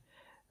consent,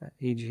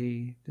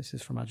 e.g., this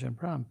is from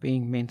Ajahn,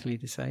 being mentally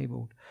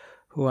disabled,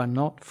 who are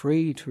not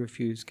free to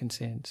refuse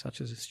consent,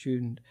 such as a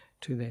student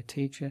to their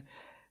teacher.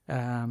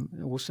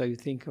 Also, you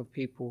think of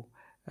people,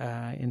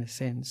 in a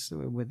sense,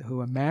 who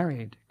are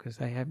married, because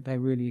they're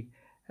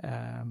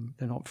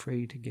not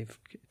free to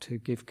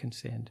give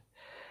consent.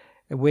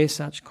 Where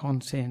such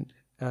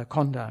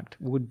conduct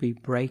would be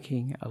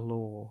breaking a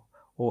law,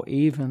 or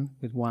even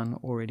with one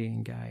already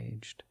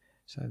engaged.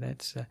 So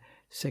that's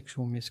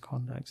sexual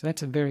misconduct. So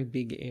that's a very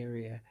big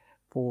area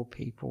for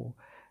people.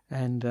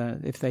 And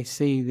if they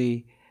see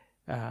the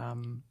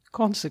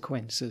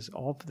consequences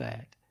of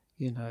that,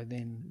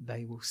 then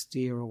they will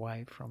steer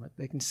away from it.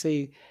 They can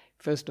see,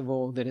 first of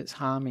all, that it's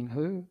harming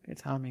who?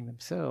 It's harming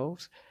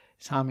themselves,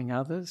 it's harming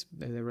others,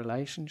 their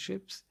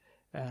relationships,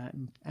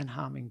 and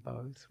harming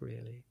both,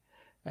 really.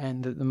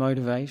 And that the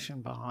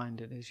motivation behind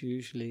it is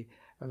usually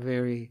a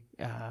very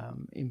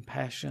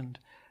impassioned,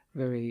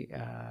 very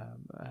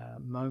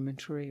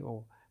momentary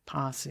or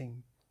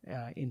passing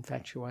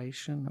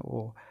infatuation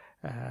or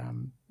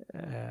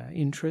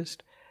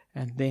interest.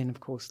 And then, of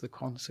course, the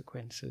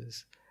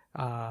consequences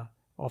are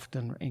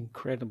often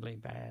incredibly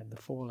bad. The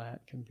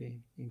fallout can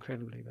be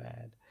incredibly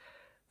bad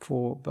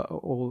for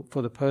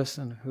the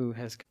person who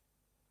has.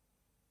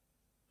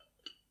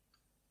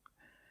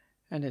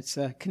 And it's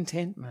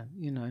contentment,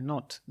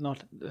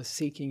 not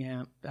seeking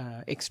out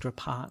extra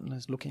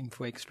partners, looking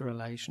for extra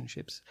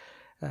relationships,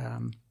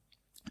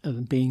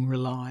 being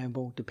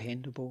reliable,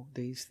 dependable,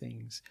 these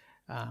things.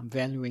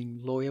 Valuing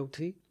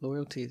loyalty.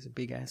 Loyalty is a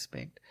big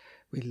aspect.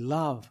 We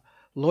love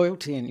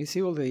loyalty, and you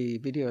see all the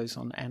videos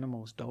on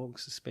animals,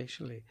 dogs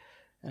especially,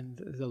 and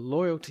the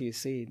loyalty you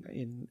see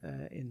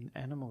in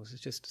animals is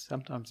just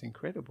sometimes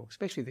incredible,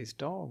 especially these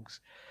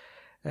dogs.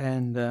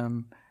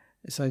 And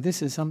so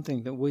this is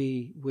something that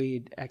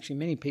we actually,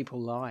 many people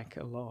like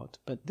a lot.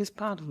 But this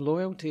part of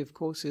loyalty, of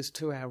course, is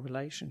to our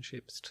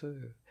relationships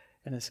too.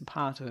 And it's a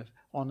part of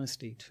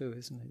honesty too,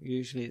 isn't it?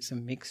 Usually it's a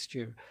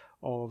mixture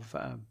of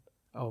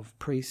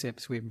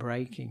precepts we're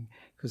breaking,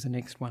 because the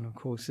next one, of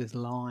course, is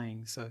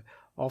lying. So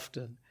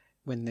often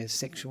when there's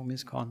sexual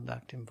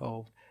misconduct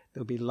involved,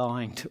 there'll be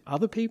lying to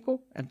other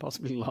people and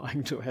possibly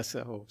lying to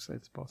ourselves.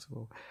 That's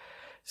possible.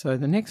 So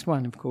the next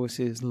one, of course,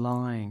 is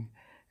lying.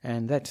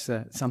 And that's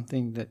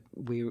something that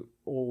we're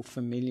all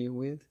familiar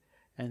with.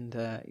 And,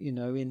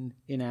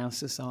 in our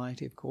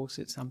society, of course,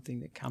 it's something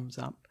that comes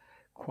up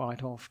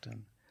quite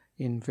often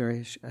in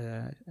various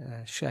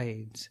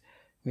shades.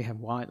 We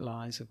have white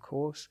lies, of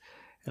course.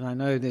 And I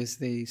know there's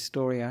the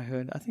story I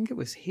heard, I think it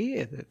was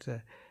here,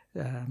 that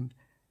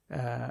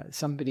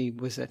somebody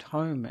was at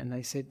home and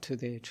they said to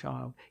their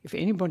child, if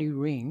anybody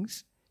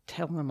rings,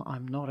 tell them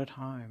I'm not at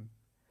home.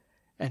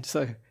 And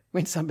so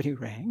when somebody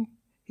rang,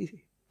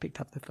 he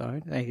picked up the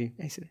phone. They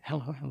said,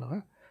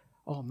 hello.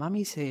 Oh,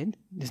 Mummy said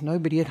there's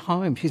nobody at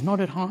home. She's not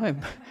at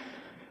home.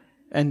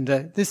 And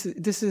this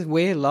is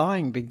where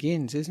lying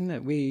begins, isn't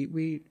it?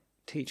 We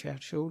teach our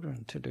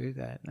children to do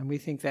that, and we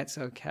think that's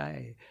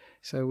okay.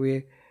 So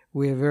we're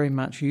very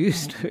much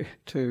used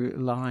to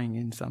lying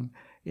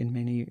in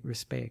many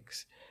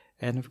respects.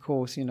 And of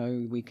course,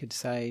 we could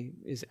say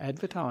is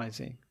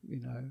advertising.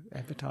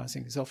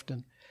 Advertising is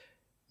often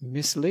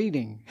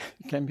misleading.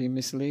 It can be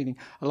misleading.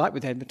 I like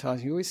with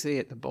advertising, you always see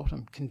at the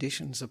bottom,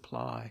 conditions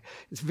apply.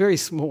 It's very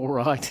small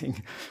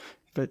writing,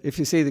 but if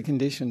you see the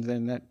conditions,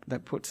 then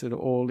that puts it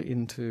all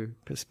into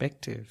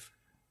perspective.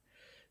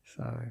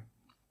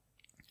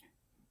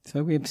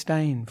 So we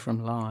abstain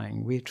from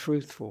lying. We're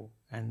truthful,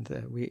 and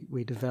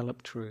we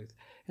develop truth.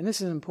 And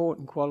this is an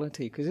important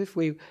quality, because if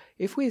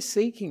we're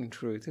seeking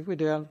truth, if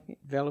we're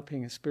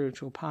developing a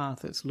spiritual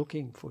path that's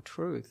looking for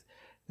truth,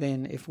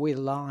 then if we're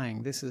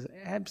lying, this is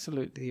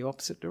absolutely the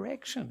opposite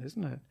direction,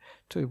 isn't it,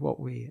 to what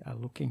we are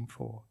looking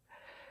for.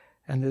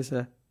 And there's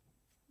a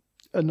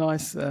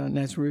nice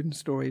Nissarano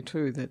story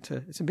too, that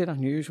it's a bit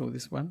unusual,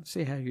 this one,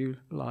 see how you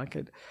like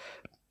it,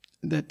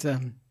 that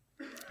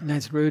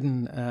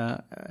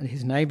Nissarano,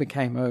 his neighbour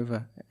came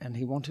over and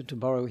he wanted to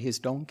borrow his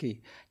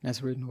donkey.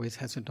 Nissarano always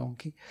has a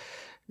donkey,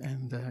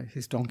 and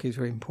his donkey is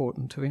very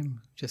important to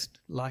him, just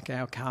like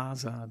our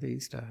cars are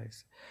these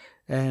days.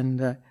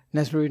 And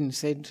Nissarano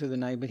said to the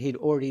neighbour, he'd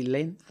already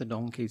lent the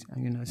donkeys,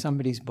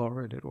 somebody's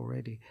borrowed it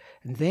already.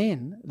 And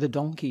then the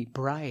donkey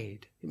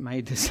brayed, it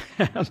made the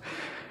sound.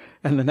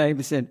 And the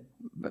neighbour said,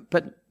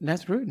 but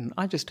Nissarano,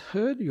 I just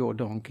heard your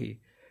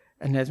donkey.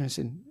 And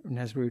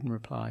Nissarano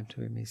replied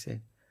to him, he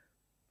said,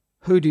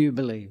 who do you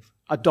believe,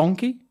 a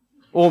donkey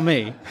or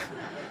me?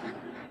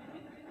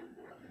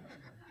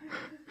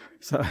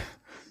 So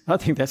I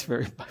think that's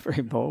very,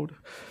 very bold.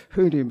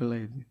 Who do you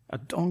believe, a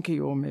donkey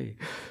or me?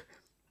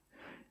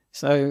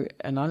 So,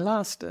 and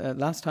last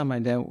time I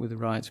dealt with the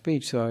right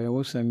speech, so I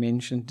also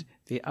mentioned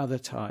the other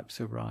types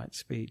of right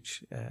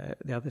speech,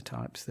 the other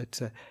types that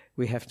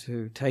we have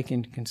to take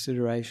into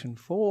consideration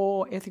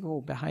for ethical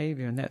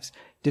behaviour, and that's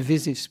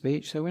divisive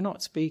speech. So we're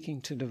not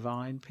speaking to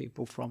divide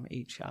people from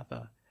each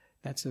other.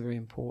 That's a very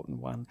important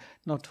one.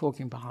 Not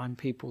talking behind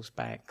people's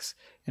backs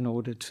in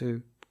order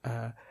to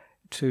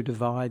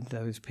divide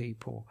those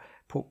people,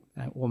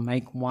 or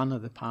make one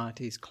of the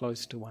parties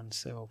close to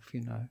oneself.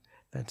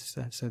 That's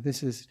so.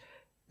 This is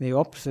the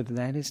opposite of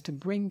that, is to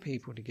bring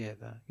people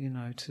together.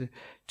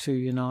 To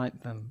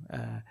unite them,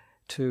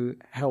 to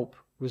help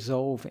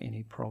resolve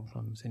any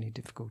problems, any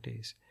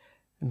difficulties,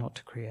 and not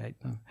to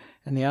create them.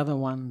 And the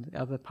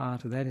other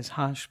part of that is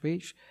harsh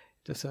speech.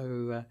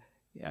 So,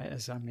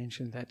 as I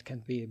mentioned, that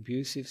can be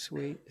abusive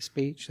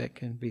speech, that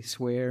can be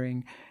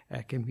swearing,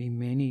 can be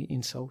many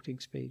insulting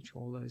speech,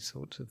 all those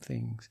sorts of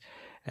things.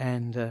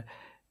 And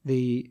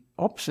the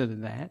opposite of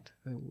that,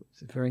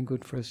 it's very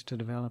good for us to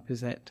develop,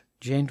 is that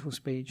gentle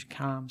speech,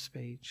 calm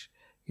speech,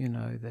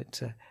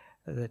 that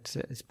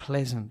is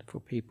pleasant for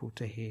people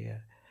to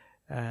hear,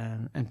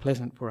 and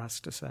pleasant for us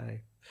to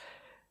say.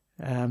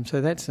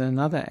 So that's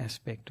another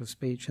aspect of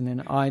speech. And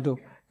then idle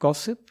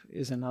gossip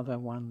is another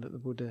one that the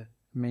Buddha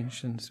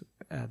mentions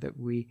that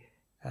we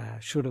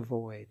should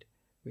avoid.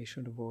 We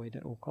should avoid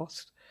at all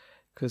costs,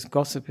 because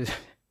gossip is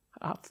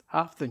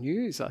half the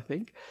news, I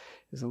think.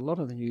 There's a lot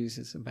of the news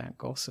is about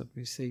gossip.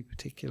 We see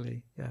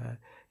particularly,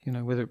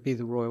 whether it be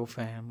the royal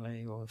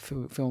family or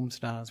film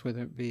stars,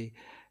 whether it be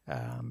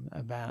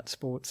about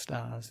sports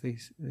stars,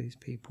 these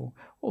people,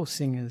 or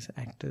singers,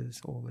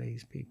 actors, all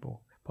these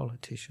people,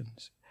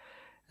 politicians.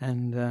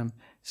 And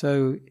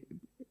so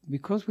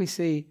because we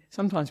see,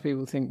 sometimes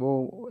people think,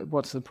 well,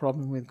 what's the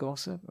problem with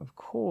gossip? Of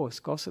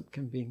course, gossip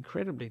can be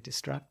incredibly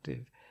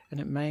destructive, and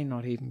it may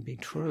not even be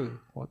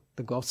true, what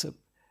the gossip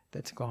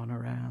that's gone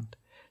around.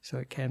 So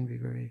it can be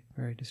very,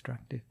 very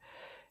destructive.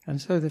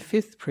 And so the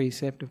fifth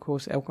precept, of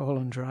course, alcohol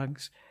and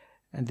drugs,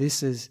 and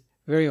this is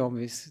very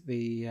obvious, it's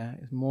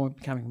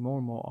becoming more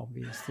and more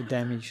obvious, the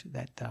damage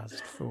that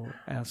does for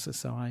our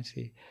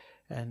society.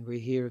 And we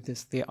hear of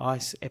this, the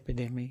ice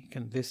epidemic,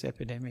 and this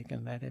epidemic,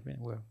 and that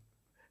epidemic, well,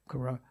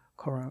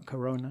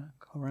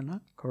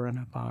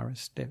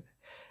 coronavirus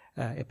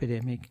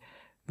epidemic.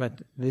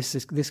 But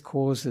this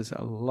causes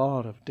a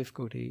lot of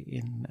difficulty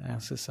in our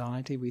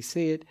society. We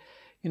see it,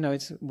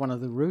 it's one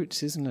of the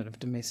roots, isn't it, of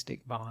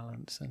domestic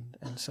violence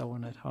and so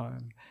on at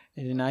home.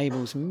 It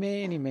enables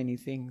many, many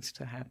things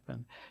to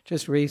happen.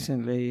 Just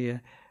recently,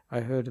 I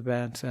heard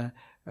about a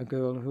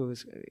girl who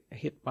was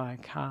hit by a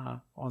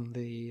car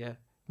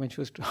when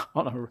she was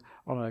on a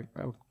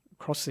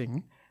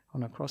crossing,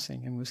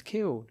 and was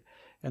killed.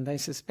 And they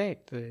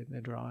suspect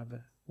the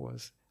driver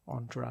was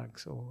on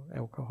drugs or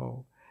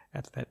alcohol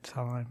at that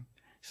time.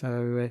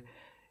 So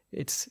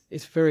it's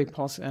very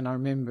possible. And I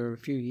remember a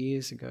few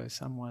years ago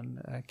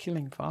someone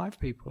killing 5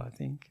 people, I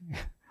think,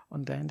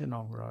 on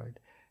Dandenong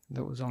Road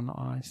that was on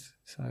ice.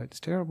 So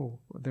it's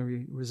terrible,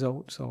 the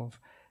results of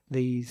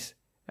these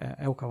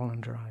alcohol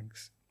and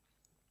drugs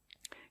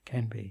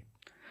can be.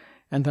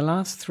 And the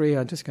last 3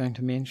 I'm just going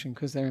to mention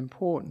because they're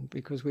important,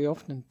 because we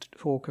often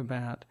talk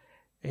about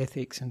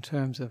ethics in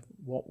terms of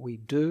what we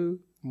do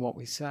and what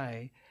we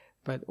say,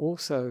 but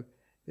also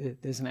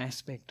there's an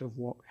aspect of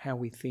how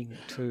we think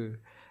too.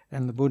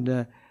 And the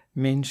Buddha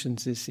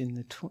mentions this in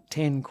the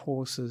 10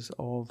 courses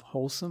of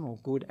wholesome or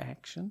good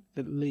action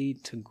that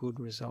lead to good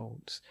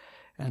results.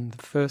 And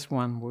the first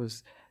one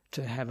was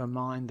to have a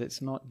mind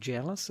that's not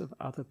jealous of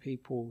other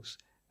people's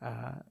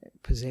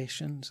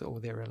possessions or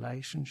their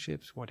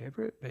relationships,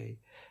 whatever it be.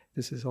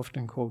 This is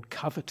often called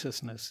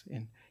covetousness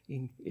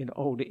in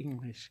Old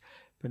English,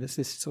 but it's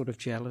this sort of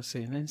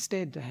jealousy. And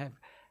instead to have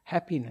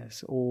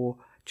happiness or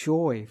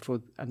joy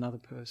for another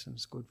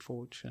person's good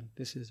fortune.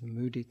 This is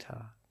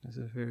mudita. This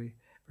is very,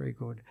 very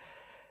good.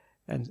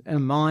 And a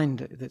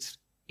mind that's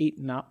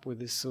eaten up with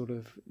this sort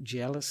of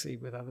jealousy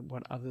with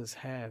what others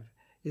have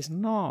is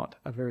not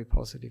a very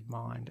positive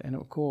mind. And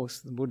of course,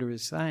 the Buddha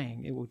is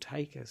saying it will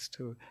take us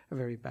to a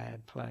very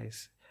bad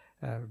place,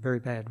 a very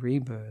bad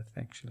rebirth,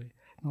 actually.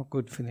 Not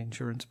good for the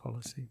insurance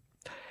policy.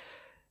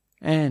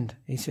 And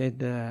he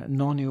said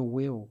non-ill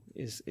will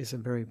is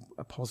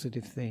a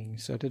positive thing.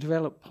 So to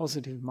develop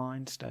positive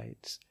mind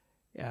states,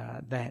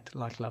 that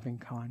like loving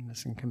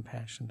kindness and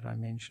compassion that I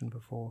mentioned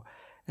before.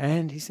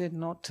 And he said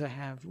not to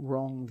have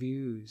wrong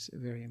views,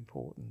 very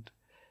important.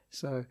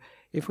 So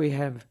if we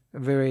have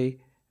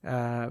very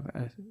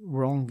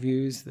wrong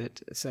views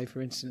that, say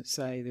for instance,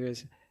 there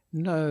is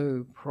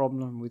no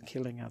problem with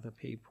killing other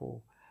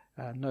people,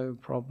 no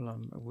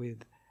problem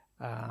with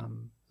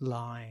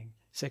lying,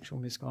 sexual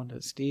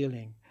misconduct,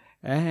 stealing,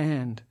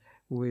 and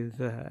with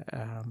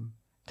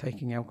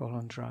taking alcohol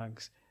and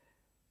drugs,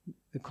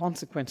 the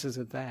consequences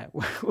of that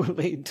will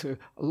lead to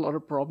a lot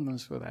of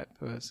problems for that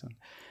person.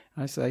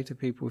 I say to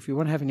people, if you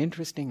want to have an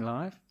interesting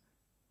life,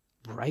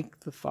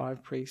 break the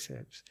 5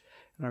 precepts.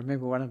 And I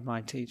remember one of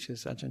my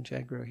teachers,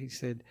 Ajahn, he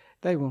said,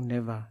 they will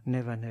never,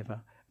 never,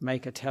 never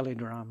make a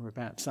teledrama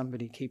about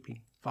somebody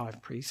keeping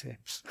 5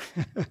 precepts.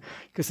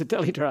 Because the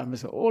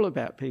teledramas are all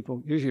about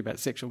people, usually about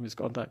sexual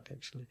misconduct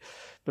actually,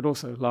 but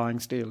also lying,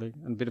 stealing,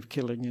 and a bit of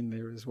killing in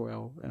there as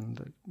well,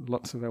 and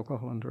lots of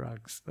alcohol and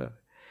drugs. But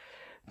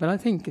I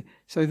think,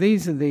 so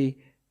these are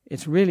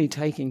it's really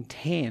taking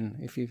 10,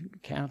 if you've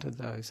counted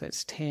those,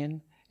 that's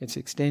 10. It's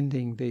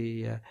extending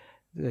the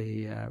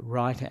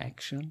right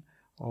action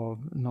of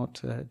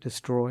not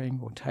destroying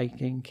or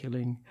taking,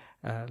 killing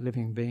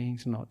living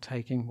beings, not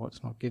taking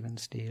what's not given,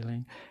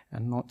 stealing,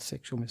 and not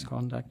sexual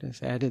misconduct.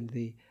 It's added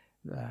the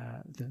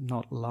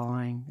not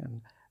lying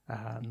and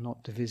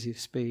not divisive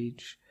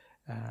speech,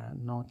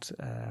 not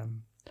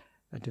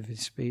a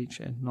divisive speech,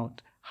 and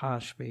not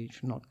harsh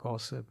speech, not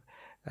gossip,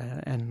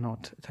 and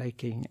not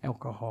taking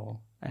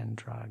alcohol and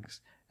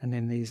drugs. And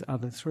then these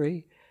other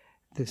 3,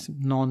 this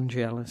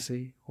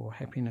non-jealousy or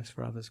happiness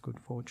for others' good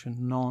fortune,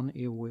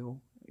 non-ill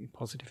will,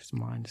 positive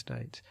mind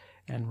states,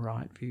 and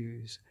right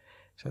views.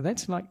 So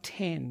that's like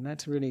 10.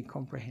 That's a really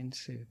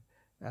comprehensive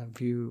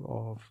view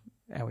of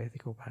our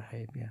ethical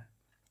behaviour.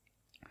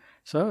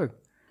 So,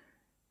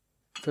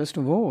 first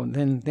of all,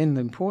 then the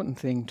important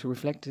thing to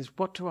reflect is,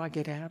 what do I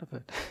get out of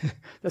it?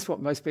 That's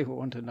what most people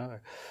want to know.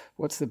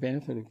 What's the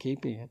benefit of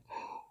keeping it?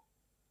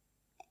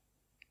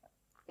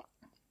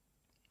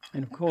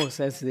 And of course,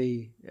 as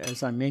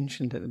I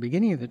mentioned at the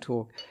beginning of the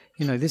talk,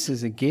 this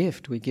is a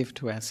gift we give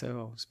to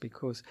ourselves,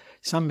 because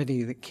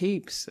somebody that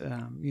keeps,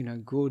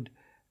 good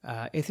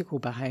ethical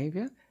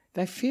behaviour,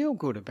 they feel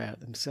good about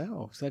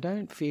themselves. They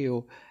don't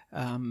feel,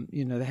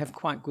 they have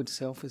quite good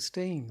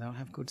self-esteem. They'll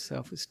have good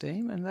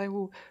self-esteem, and they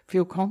will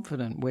feel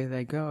confident where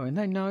they go, and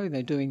they know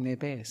they're doing their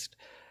best.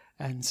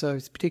 And so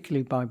it's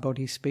particularly by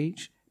body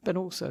speech, but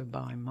also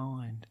by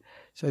mind.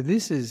 So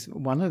this is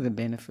one of the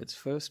benefits,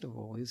 first of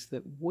all, is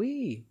that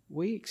we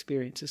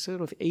experience a sort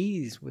of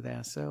ease with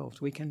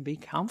ourselves. We can be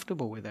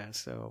comfortable with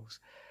ourselves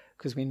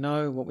because we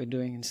know what we're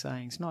doing and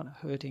saying is not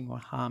hurting or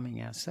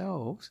harming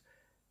ourselves,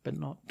 but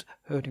not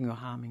hurting or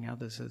harming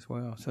others as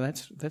well. So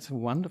that's a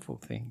wonderful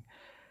thing,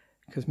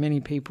 because many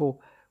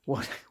people,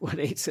 what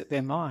eats at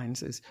their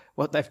minds is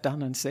what they've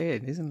done and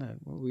said, isn't it?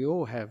 We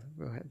all have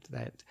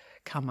that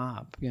come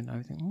up, think,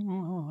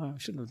 I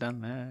shouldn't have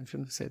done that, I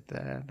shouldn't have said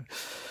that.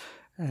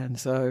 And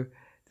so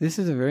this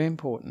is a very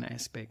important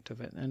aspect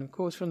of it. And of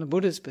course, from the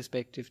Buddha's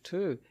perspective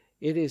too,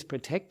 it is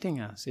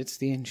protecting us. It's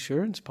the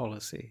insurance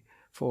policy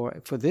for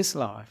this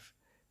life.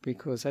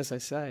 Because as I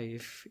say,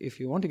 if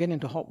you want to get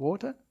into hot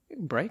water, you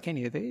can break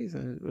any of these,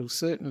 and it will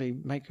certainly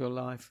make your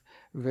life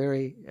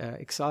very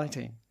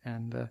exciting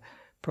and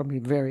probably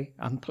very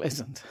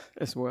unpleasant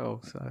as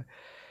well.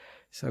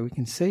 So we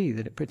can see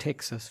that it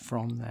protects us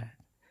from that.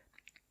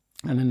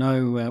 And I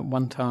know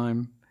one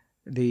time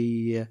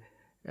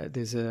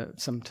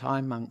some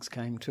Thai monks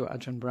came to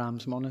Ajahn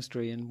Brahm's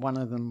monastery, and one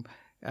of them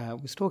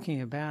was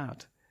talking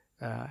about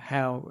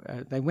how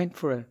they went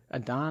for a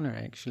dana,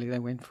 actually. They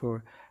went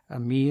for a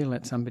meal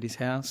at somebody's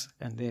house,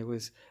 and there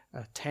was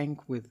an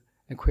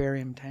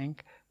aquarium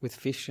tank with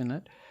fish in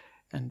it.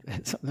 And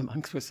some of the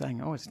monks were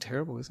saying, it's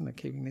terrible, isn't it,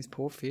 keeping these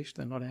poor fish?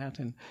 They're not out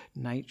in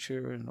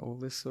nature and all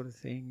this sort of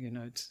thing.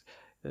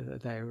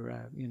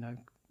 They're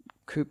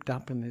cooped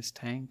up in this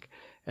tank.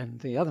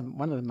 And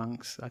one of the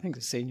monks, I think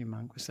the senior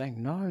monk, was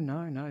saying,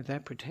 no, they're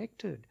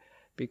protected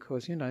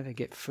because, they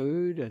get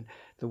food and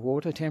the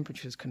water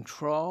temperature is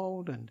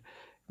controlled, and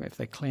if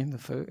they clean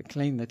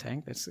the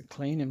tank, that's a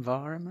clean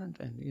environment,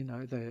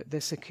 and,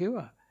 they're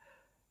secure.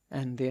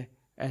 And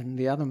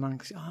the other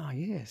monks,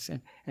 yes.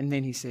 And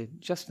then he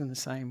said, just in the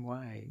same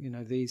way,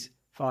 these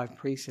 5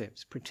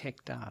 precepts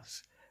protect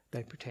us.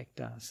 They protect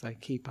us. They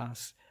keep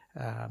us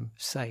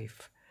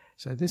safe.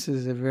 So this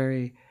is a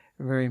very,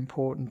 very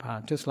important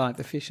part. Just like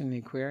the fish in the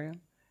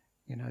aquarium,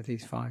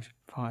 these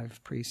five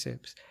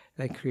precepts,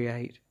 they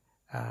create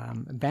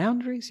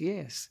boundaries,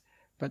 yes,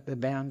 but the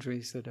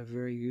boundaries that are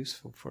very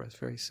useful for us,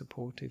 very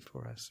supportive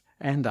for us,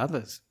 and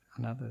others.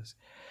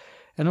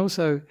 And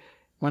also,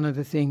 one of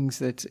the things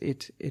that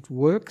it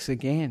works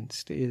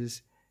against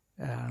is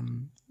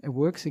it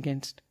works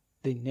against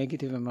the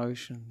negative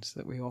emotions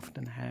that we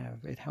often have.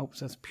 It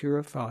helps us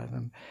purify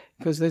them,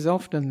 because there's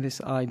often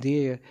this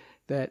idea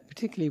that,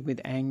 particularly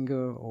with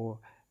anger, or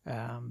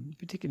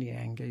particularly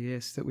anger,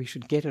 yes, that we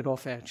should get it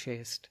off our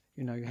chest.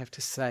 You have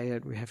to say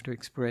it, we have to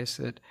express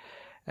it,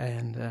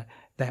 and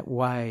that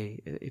way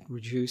it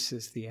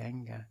reduces the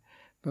anger.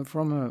 But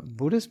from a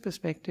Buddhist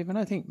perspective, and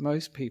I think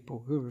most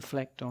people who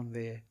reflect on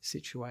their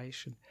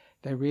situation,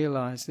 they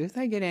realise that if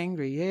they get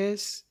angry,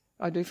 yes,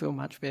 I do feel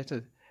much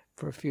better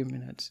for a few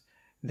minutes,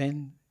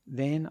 then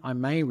I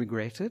may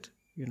regret it,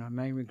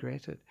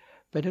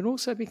 but it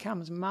also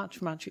becomes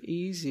much, much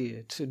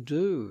easier to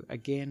do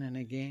again and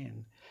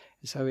again.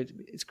 So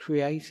it's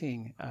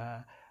creating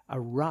a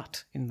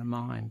rut in the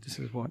mind. This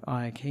is what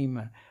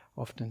Ayakema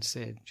often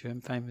said,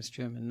 famous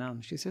German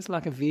nun. She says,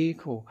 like a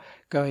vehicle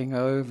going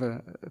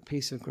over a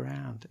piece of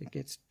ground, it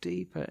gets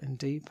deeper and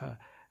deeper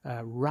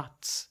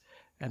ruts,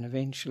 and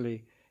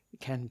eventually it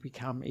can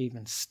become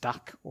even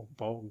stuck or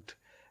bogged.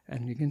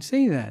 And you can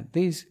see that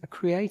these are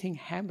creating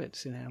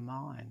habits in our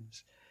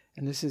minds.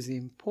 And this is the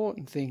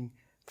important thing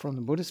from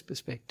the Buddhist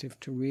perspective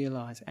to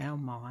realize our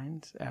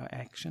minds, our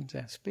actions,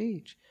 our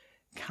speech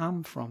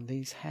come from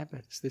these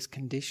habits, this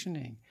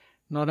conditioning,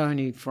 not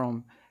only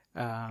from,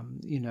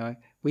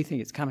 we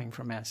think it's coming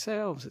from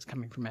ourselves, it's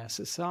coming from our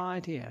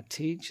society, our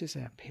teachers,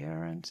 our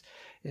parents,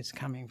 it's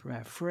coming from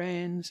our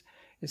friends,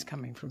 it's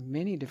coming from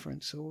many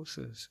different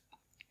sources.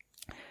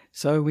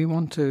 So we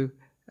want to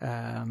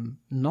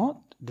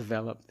not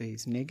develop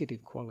these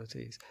negative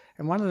qualities.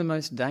 And one of the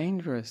most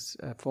dangerous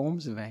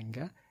forms of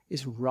anger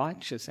is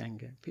righteous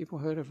anger. People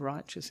heard of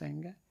righteous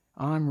anger?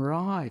 I'm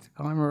right.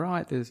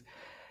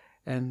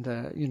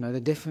 They're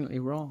definitely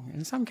wrong.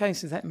 In some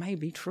cases that may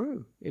be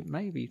true. It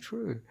may be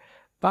true.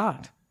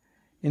 But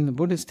in the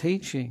Buddha's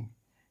teaching,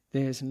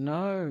 there's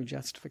no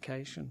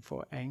justification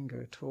for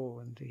anger at all.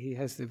 And he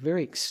has the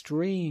very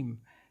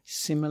extreme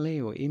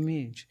simile or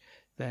image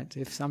that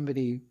if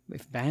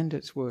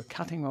bandits were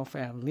cutting off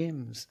our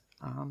limbs,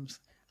 arms,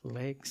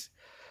 legs,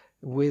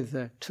 with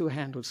a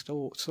two-handled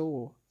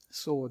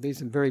saw,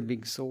 these are very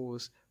big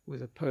saws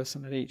with a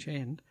person at each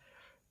end,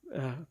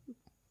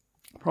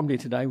 probably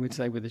today we'd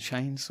say with a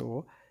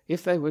chainsaw,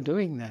 if they were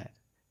doing that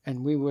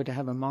and we were to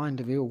have a mind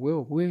of ill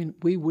will,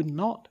 we would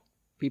not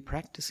be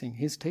practicing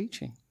his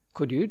teaching.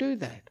 Could you do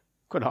that?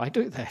 Could I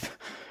do that?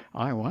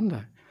 I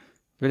wonder.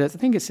 But I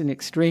think it's an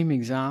extreme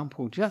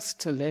example just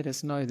to let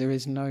us know there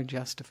is no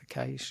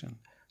justification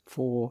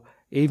for,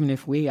 even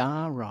if we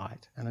are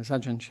right, and as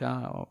Ajahn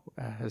Chah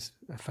has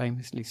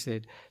famously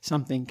said,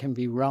 something can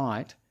be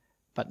right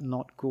but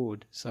not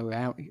good.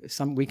 So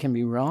we can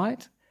be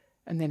right,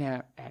 and then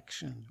our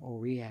action or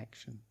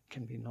reaction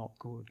can be not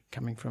good,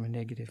 coming from a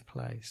negative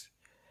place.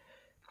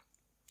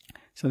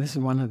 So this is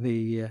one of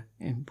the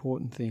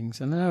important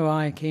things. And I know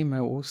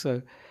Ayakema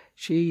also,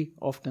 she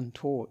often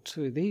taught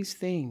too, these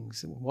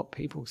things, what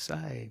people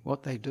say,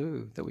 what they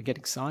do, that we get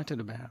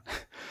excited about,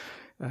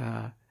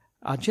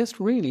 are just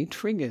really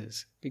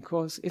triggers.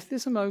 Because if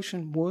this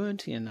emotion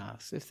weren't in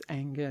us, this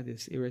anger,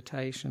 this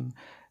irritation,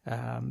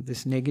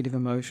 this negative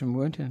emotion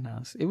weren't in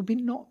us, it would be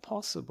not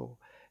possible.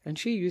 And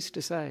she used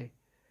to say,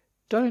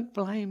 don't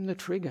blame the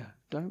trigger,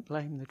 don't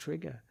blame the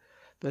trigger.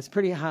 That's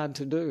pretty hard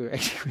to do,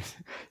 actually.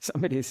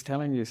 Somebody is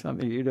telling you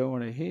something you don't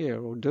want to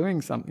hear or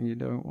doing something you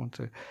don't want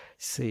to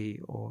see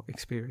or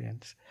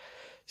experience.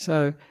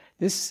 So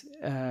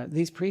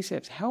these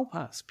precepts help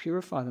us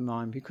purify the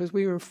mind because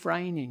we're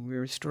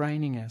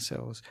restraining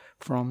ourselves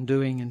from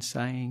doing and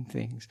saying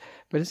things.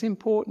 But it's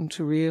important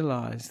to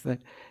realize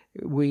that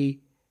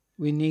we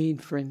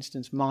need, for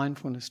instance,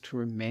 mindfulness to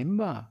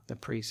remember the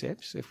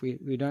precepts. If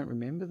we don't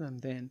remember them,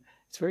 then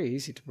it's very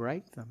easy to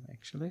break them,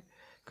 actually,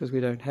 because we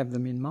don't have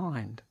them in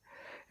mind.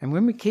 And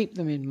when we keep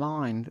them in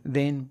mind,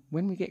 then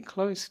when we get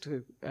close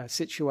to a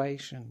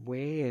situation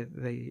where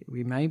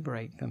we may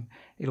break them,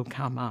 it'll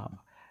come up,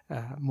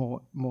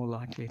 more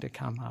likely to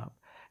come up.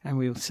 And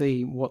we'll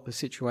see what the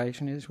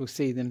situation is. We'll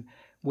see then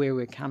where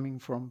we're coming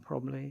from,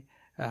 probably.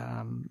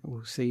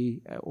 We'll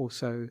see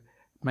also,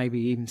 maybe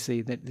even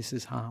see that this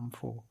is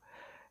harmful.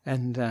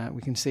 And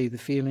we can see the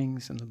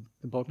feelings and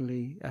the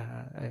bodily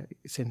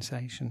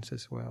sensations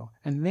as well.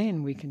 And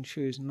then we can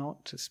choose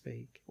not to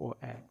speak or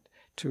act,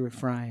 to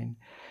refrain.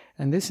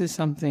 And this is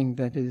something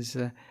that is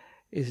a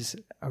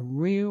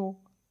real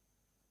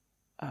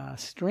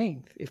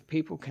strength if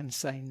people can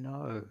say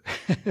no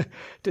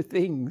to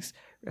things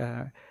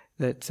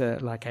that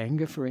like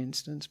anger, for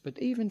instance, but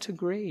even to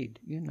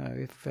greed.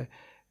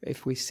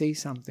 If we see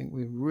something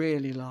we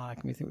really like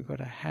and we think we've got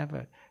to have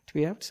it, to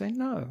be able to say,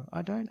 no,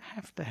 I don't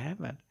have to have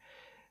it,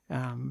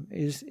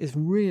 is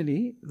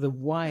really the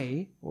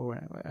way, or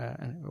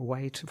a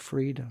way to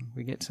freedom.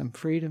 We get some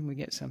freedom, we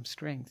get some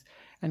strength,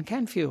 and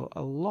can feel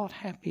a lot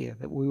happier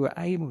that we were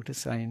able to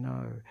say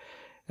no.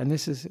 And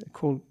this is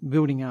called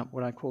building up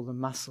what I call the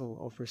muscle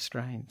of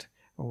restraint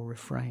or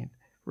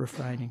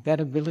refraining. That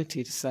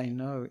ability to say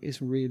no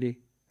is really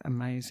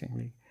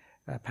amazingly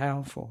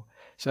powerful.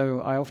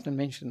 So I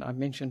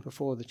mentioned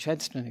before the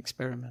Chadstone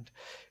experiment,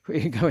 where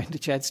you go into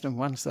Chadstone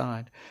one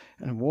side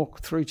and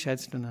walk through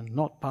Chadstone and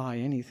not buy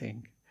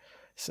anything.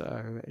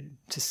 So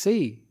to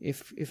see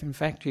if in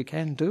fact you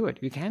can do it,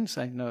 you can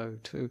say no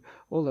to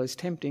all those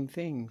tempting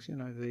things,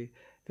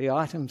 the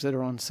items that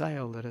are on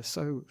sale that are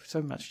so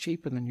much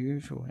cheaper than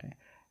usual,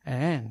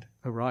 and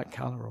the right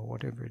colour or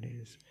whatever it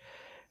is.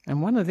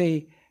 And one of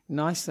the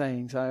nice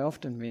sayings I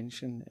often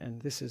mention,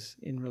 and this is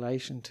in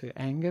relation to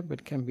anger,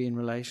 but can be in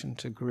relation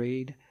to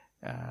greed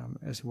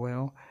as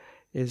well,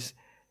 is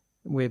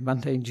where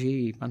Bhante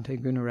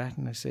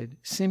Gunaratana said,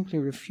 simply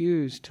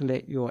refuse to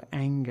let your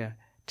anger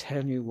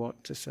tell you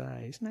what to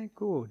say. Isn't that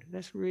good?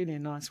 That's really a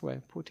nice way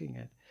of putting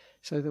it,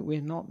 so that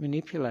we're not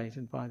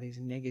manipulated by these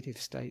negative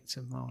states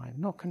of mind,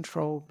 not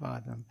controlled by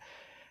them.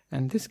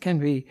 And this can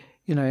be,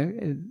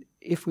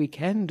 if we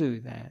can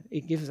do that,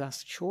 it gives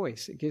us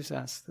choice. It gives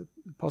us the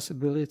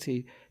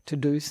possibility to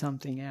do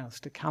something else,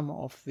 to come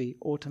off the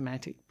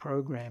automatic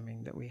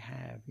programming that we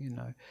have,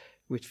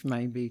 which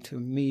may be to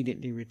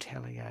immediately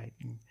retaliate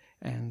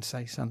and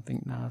say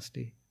something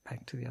nasty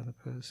back to the other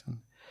person.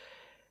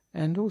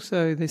 And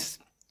also this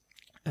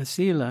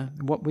sila,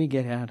 what we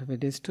get out of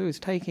it is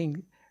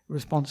taking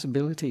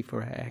responsibility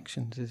for our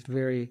actions is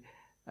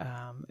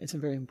it's a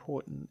very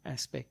important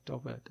aspect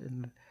of it,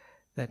 and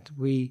that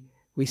we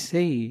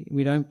see,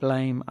 we don't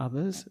blame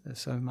others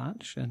so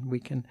much, and we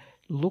can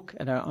look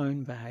at our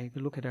own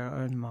behaviour, look at our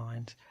own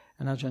minds.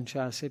 And Ajahn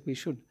Chah said we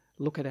should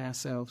look at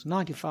ourselves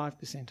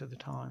 95% of the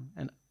time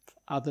and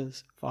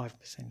others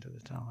 5% of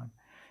the time.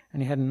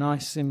 And he had a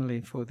nice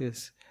simile for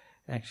this,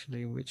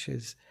 actually, which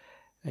is,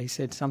 he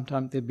said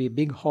sometimes there'd be a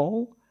big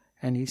hole,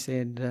 and he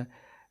said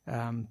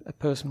a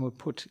person would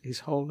put his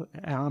whole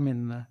arm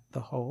in the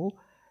hole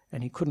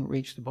and he couldn't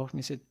reach the bottom.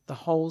 He said, the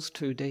hole's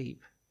too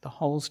deep, the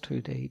hole's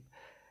too deep.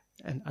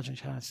 And Ajahn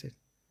Chah said,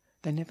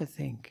 they never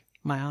think,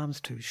 my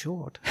arm's too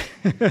short.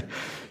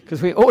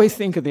 Because we always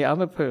think of the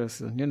other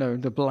person,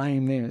 the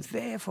blame there. It's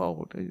their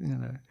fault,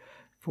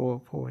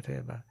 for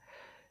whatever.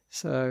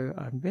 So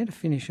I'm going to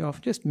finish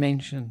off, just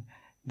mention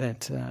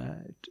that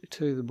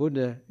too, the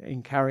Buddha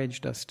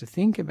encouraged us to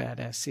think about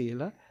our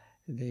sila,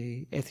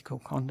 the ethical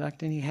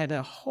conduct, and he had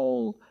a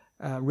whole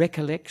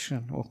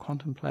recollection or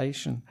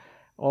contemplation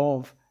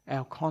of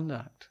our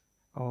conduct,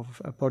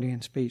 of body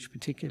and speech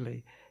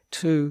particularly,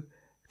 to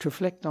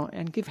reflect on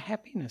and give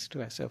happiness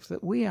to ourselves,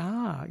 that we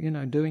are,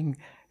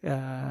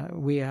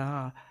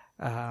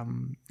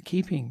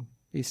 keeping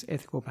this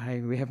ethical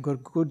behaviour. We have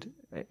got good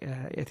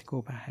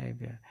ethical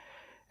behaviour.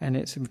 And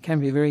it can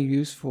be very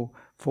useful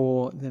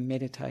for the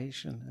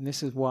meditation. And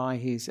this is why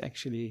he's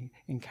actually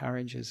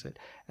encourages it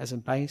as a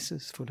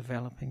basis for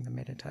developing the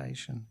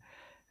meditation.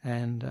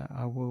 And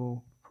I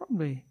will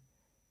probably,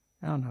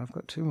 I've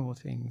got two more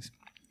things.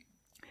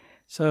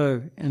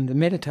 So, and the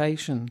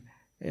meditation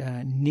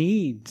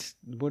needs,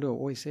 the Buddha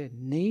always said,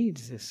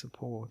 needs this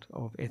support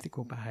of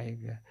ethical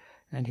behaviour.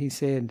 And he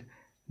said,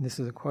 and this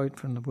is a quote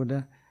from the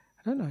Buddha,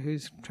 I don't know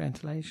whose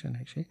translation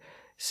actually,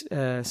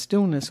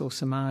 stillness or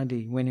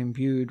samadhi, when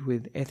imbued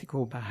with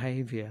ethical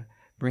behaviour,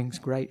 brings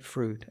great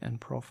fruit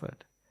and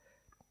profit.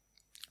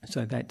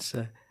 So that's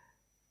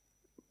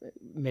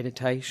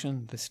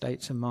meditation, the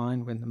states of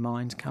mind when the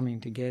mind's coming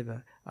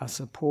together are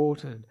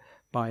supported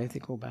by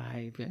ethical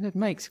behaviour. And it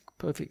makes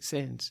perfect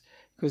sense,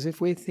 because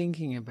if we're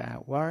thinking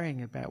about,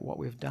 worrying about what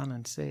we've done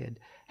and said,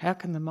 how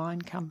can the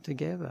mind come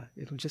together?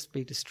 It'll just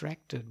be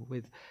distracted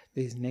with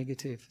these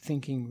negative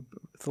thinking,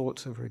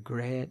 thoughts of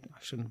regret, I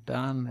shouldn't have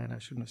done that, I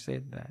shouldn't have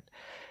said that.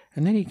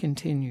 And then he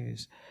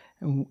continues,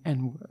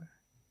 and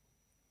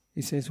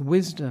he says,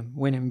 wisdom,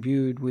 when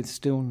imbued with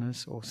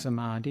stillness or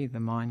samadhi, the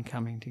mind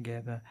coming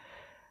together,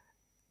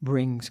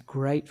 brings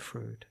great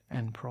fruit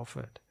and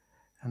profit.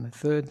 And the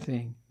third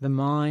thing, the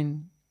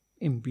mind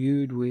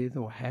imbued with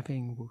or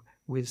having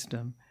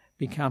wisdom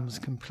becomes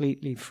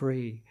completely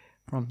free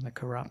from the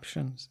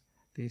corruptions.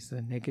 These are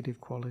the negative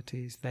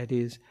qualities, that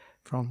is,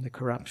 from the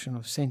corruption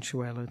of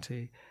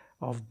sensuality,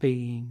 of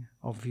being,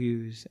 of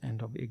views,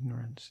 and of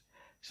ignorance.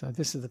 So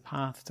this is the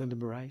path to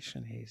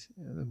liberation,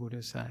 the Buddha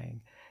is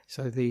saying.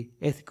 So the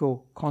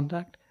ethical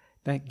conduct,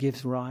 that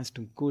gives rise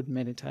to good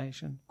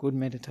meditation. Good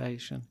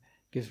meditation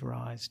gives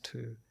rise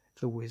to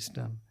the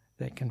wisdom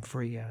that can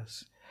free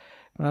us.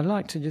 But I'd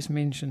like to just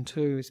mention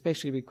too,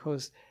 especially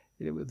because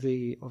of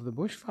the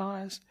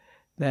bushfires,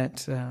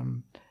 that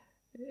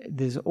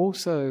there's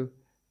also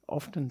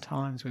often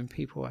times when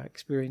people are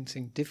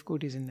experiencing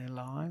difficulties in their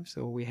lives,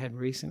 or we had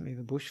recently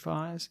the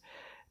bushfires,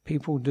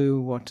 people do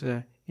what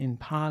in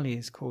Pali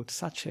is called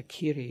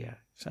satyakiriya.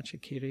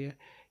 Satyakiriya.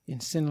 In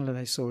Sinhala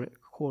they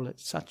call it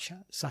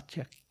satyakriya.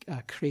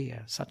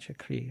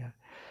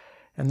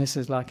 And this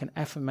is like an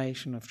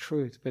affirmation of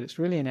truth, but it's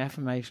really an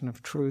affirmation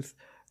of truth,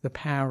 the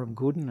power of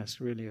goodness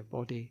really of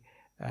body,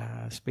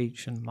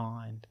 speech and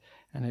mind.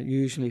 And it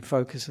usually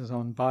focuses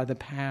on, by the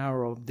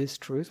power of this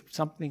truth,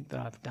 something that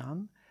I've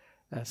done,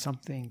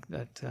 something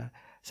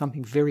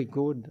very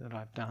good that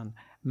I've done,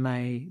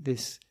 may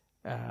this,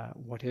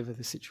 whatever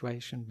the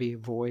situation, be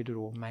avoided,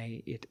 or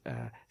may it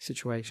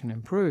situation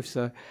improve.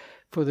 So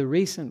for the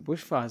recent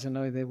bushfires, I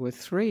know there were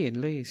 3 at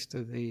least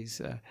of these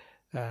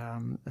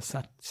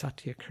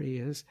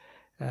satyakriyas,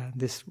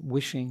 this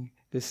wishing,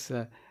 this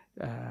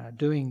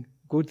doing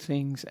good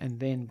things and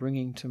then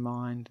bringing to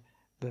mind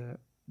the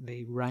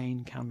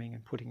rain coming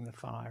and putting the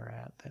fire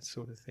out, that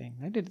sort of thing.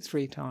 They did it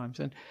 3 times,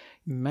 and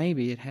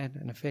maybe it had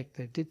an effect.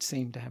 They did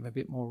seem to have a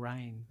bit more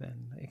rain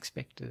than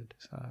expected.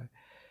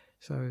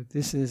 So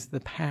this is the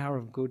power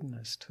of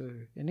goodness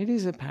too. And it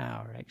is a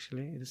power,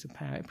 actually. It is a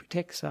power. It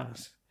protects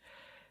us.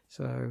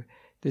 So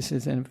this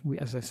is, and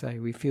as I say,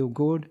 we feel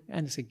good,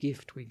 and it's a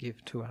gift we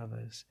give to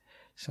others.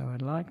 So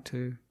I'd like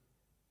to,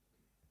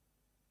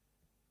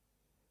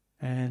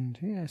 and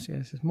yes,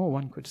 there's more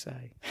one could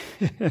say.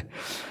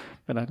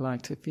 But I'd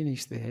like to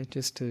finish there,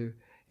 just to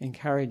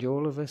encourage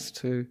all of us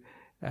to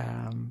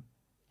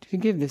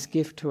give this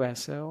gift to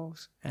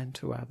ourselves and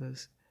to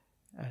others,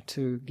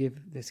 to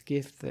give this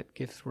gift that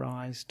gives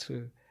rise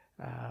to,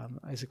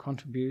 as a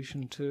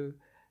contribution to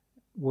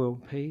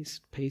world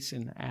peace, peace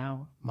in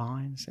our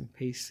minds and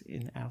peace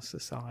in our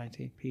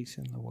society, peace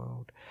in the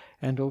world,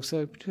 and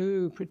also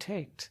to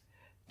protect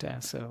to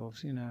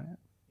ourselves,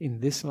 in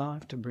this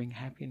life to bring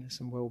happiness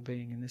and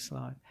well-being in this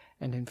life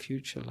and in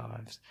future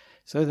lives,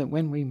 so that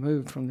when we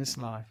move from this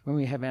life, when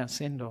we have our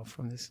send-off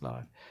from this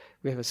life,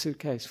 we have a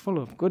suitcase full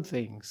of good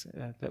things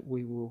that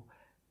we will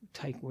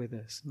take with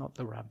us, not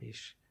the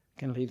rubbish. We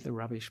can leave the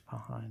rubbish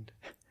behind.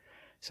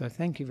 So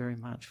thank you very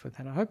much for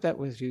that. I hope that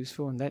was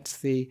useful, and that's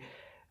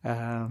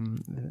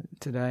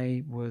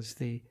today was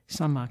the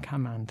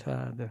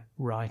Sammakamanta, the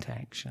right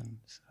action.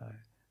 So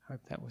I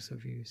hope that was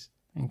of use.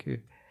 Thank you.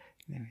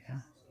 There we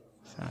are.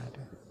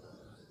 Sadhu.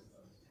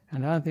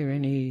 And are there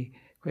any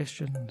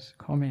questions,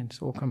 comments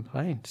or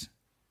complaints?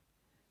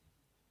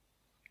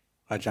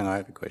 Ajahn, I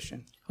have a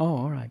question. Oh,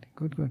 all right.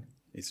 Good.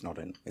 It's not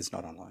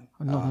online.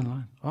 Oh, not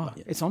online. Oh,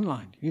 yeah. It's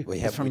online. We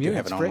have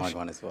an online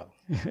one as well.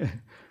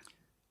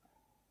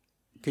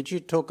 Could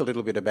you talk a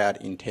little bit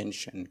about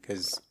intention?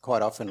 Because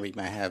quite often we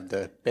may have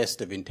the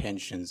best of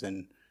intentions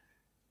and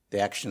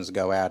the actions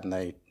go out and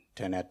they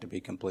turn out to be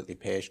completely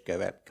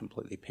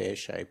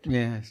pear-shaped.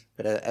 Yes.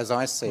 But as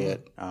I see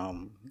it,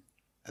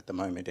 at the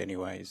moment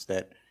anyways,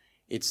 that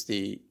it's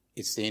the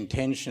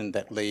intention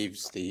that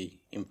leaves the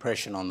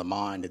impression on the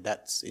mind, and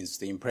it's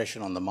the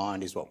impression on the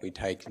mind is what we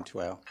take into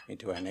our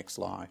next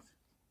life.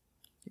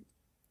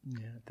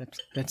 Yeah,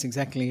 that's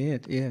exactly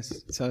it.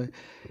 Yes.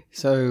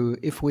 So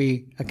if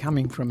we are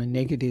coming from a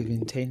negative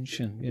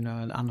intention,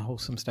 an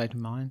unwholesome state of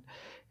mind,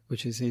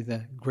 which is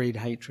either greed,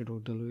 hatred, or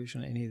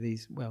delusion, any of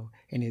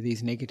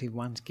these negative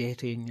ones,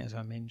 getting, as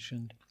I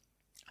mentioned,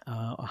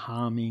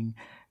 harming,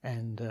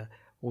 and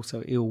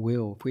also ill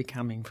will. If we're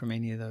coming from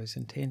any of those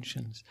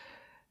intentions,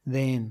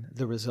 then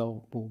the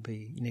result will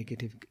be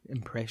negative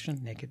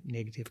impression,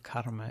 negative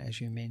karma,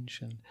 as you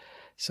mentioned.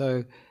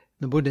 So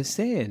the Buddha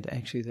said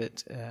actually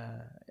that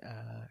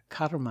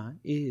karma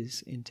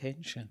is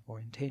intention, or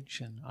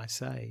intention, I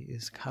say,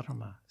 is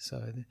karma.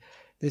 So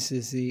this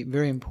is the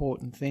very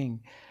important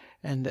thing.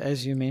 And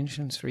as you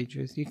mentioned, Sri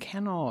Juth, we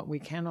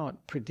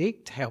cannot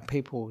predict how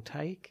people will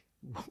take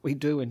what we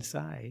do and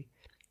say,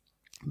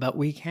 but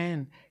we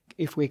can,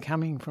 if we're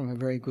coming from a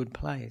very good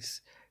place,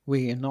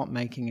 we are not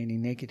making any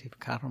negative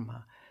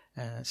karma,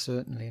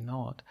 certainly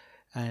not,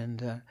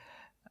 and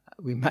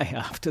we may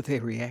after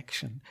their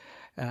reaction.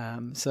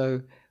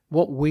 So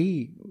what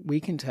we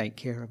can take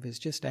care of is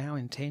just our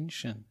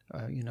intention.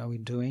 We're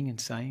doing and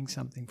saying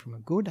something from a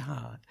good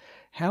heart.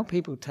 How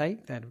people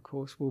take that, of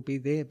course, will be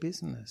their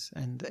business,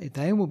 and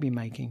they will be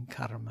making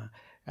karma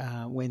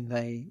when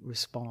they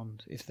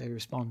respond. If they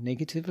respond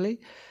negatively,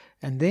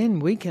 and then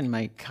we can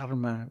make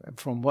karma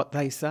from what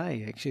they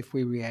say, actually, if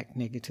we react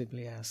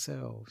negatively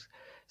ourselves.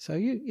 So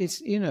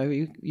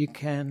you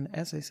can,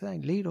 as they say,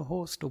 lead a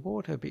horse to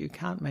water, but you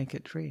can't make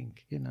it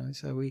drink,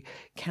 So we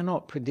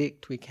cannot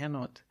predict, we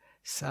cannot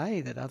say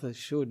that others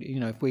should.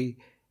 If we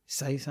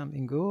say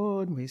something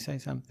good, we say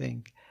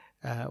something,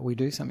 we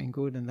do something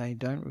good and they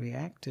don't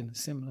react in a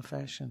similar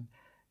fashion,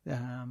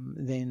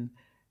 then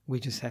we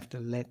just have to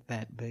let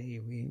that be.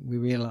 We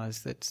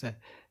realise that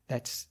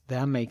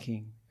they're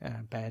making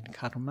bad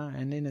karma,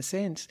 and in a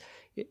sense,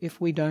 if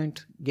we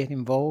don't get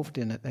involved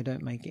in it, they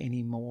don't make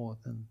any more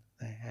than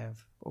they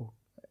have or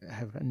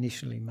have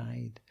initially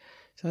made.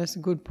 So that's a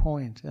good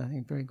point, I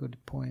think, very good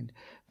point.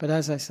 But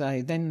as I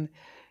say, then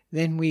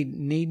we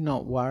need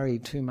not worry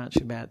too much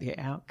about the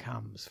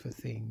outcomes for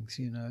things,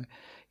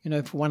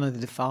 If one of the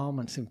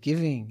defilements of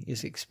giving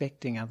is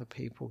expecting other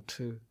people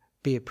to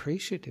be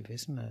appreciative,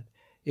 isn't it?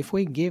 If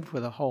we give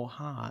with a whole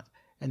heart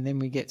and then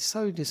we get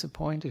so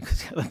disappointed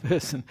because the other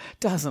person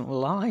doesn't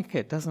like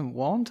it, doesn't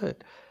want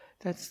it,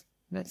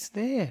 it's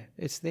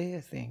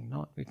their thing,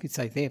 not, we could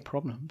say their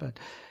problem, but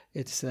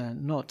it's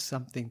not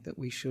something that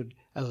we should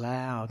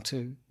allow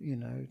to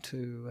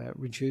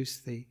reduce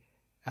the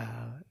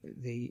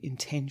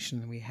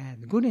intention we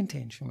had, the good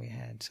intention we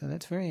had. So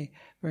that's very,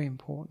 very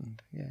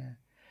important, yeah.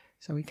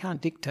 So we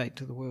can't dictate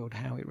to the world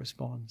how it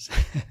responds.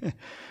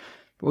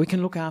 But we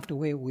can look after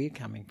where we're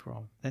coming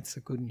from. That's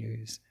the good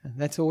news. And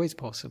that's always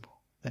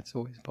possible. That's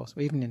always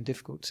possible, even in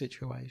difficult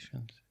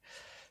situations.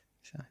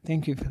 So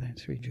thank you for that,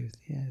 Sri Juth.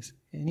 Yes.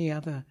 Any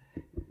other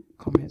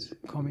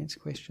comments,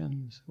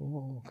 questions,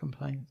 or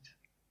complaints?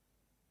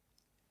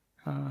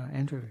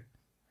 Andrew.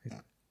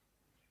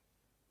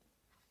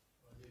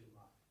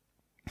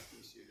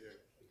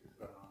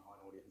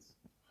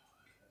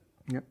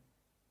 Yep.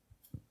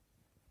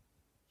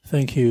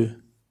 Thank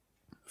you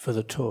for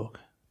the talk,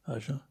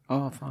 Ajahn.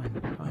 Oh,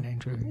 fine,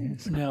 Andrew,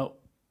 yes. Now,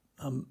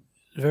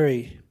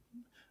 very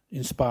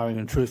inspiring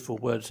and truthful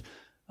words,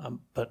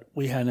 but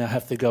we now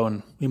have to go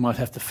and we might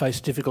have to face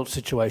difficult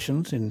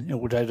situations in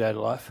our day-to-day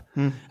life.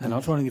 And I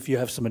was wondering if you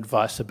have some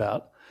advice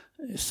about,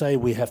 say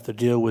we have to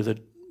deal with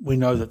it, we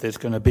know that there's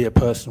going to be a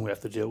person we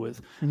have to deal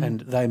with, and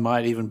they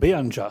might even be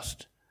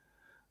unjust.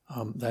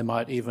 They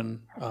might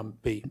even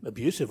be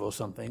abusive or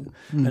something.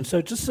 And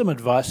so just some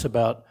advice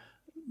about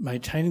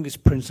maintaining this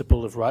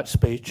principle of right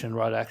speech and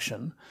right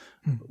action,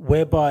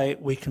 whereby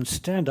we can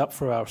stand up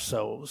for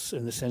ourselves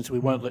in the sense we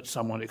won't let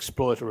someone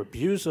exploit or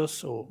abuse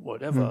us or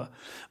whatever,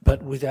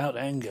 but without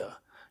anger.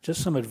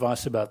 Just some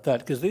advice about that,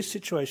 because these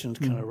situations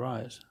can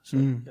arise. So,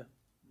 yeah.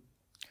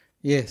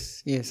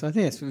 Yes, yes, I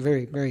think that's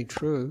very, very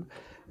true.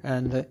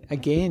 And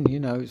again,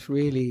 it's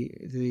really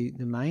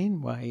the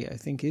main way, I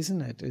think,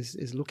 isn't it,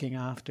 is looking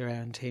after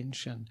our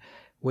intention,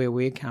 where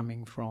we're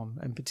coming from,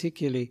 and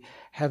particularly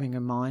having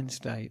a mind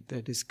state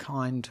that is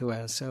kind to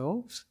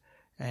ourselves.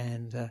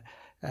 And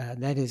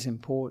that is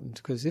important,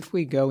 because if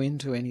we go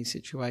into any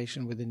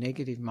situation with a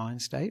negative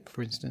mind state,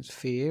 for instance,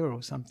 fear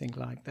or something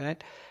like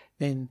that,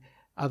 then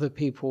other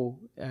people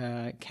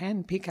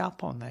can pick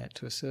up on that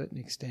to a certain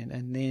extent,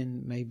 and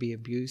then may be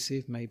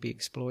abusive, may be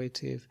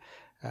exploitive,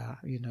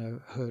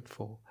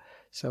 hurtful.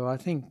 So I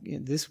think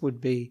this would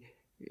be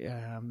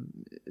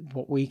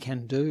what we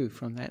can do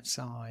from that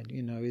side,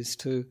 is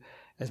to,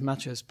 as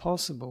much as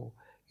possible,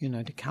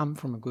 to come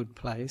from a good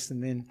place.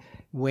 And then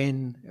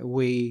when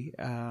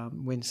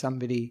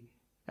somebody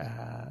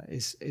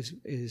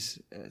is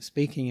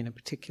speaking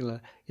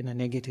in a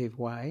negative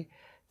way,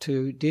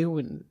 to deal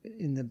with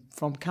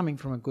from coming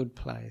from a good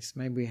place.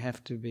 Maybe we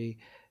have to be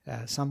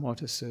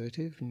somewhat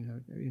assertive,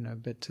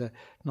 but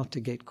not to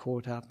get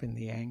caught up in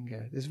the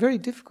anger. It's very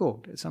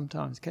difficult.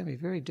 Sometimes it can be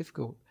very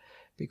difficult,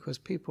 because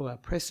people are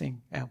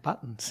pressing our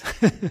buttons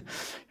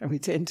and we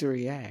tend to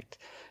react.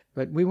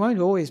 But we won't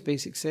always be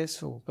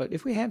successful. But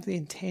if we have the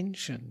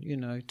intention,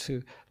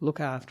 to look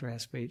after our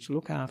speech,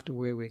 look after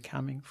where we're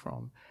coming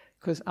from,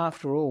 because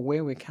after all,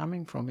 where we're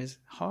coming from is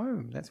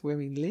home. That's where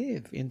we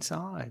live,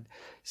 inside.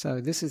 So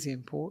this is the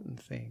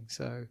important thing.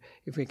 So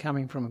if we're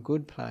coming from a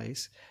good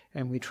place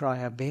and we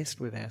try our best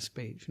with our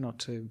speech, not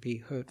to be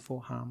hurtful,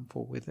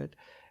 harmful with it,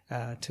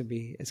 to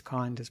be as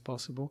kind as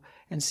possible,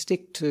 and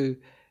stick to,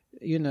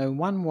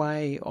 one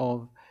way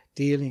of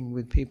dealing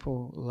with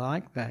people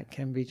like that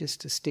can be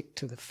just to stick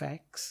to the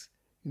facts,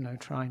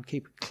 try and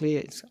keep it clear.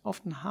 It's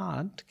often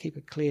hard to keep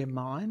a clear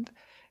mind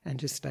and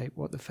just state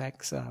what the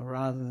facts are,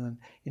 rather than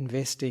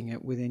investing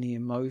it with any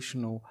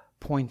emotional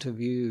point of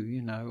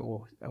view,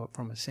 or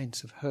from a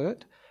sense of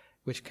hurt,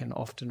 which can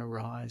often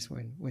arise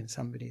when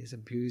somebody is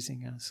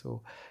abusing us,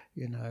 or,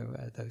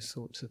 those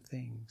sorts of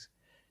things.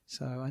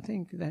 So I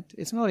think that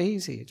it's not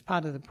easy. It's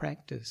part of the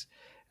practice.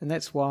 And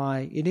that's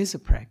why it is a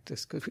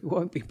practice, because we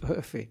won't be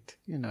perfect,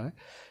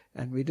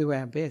 and we do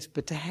our best.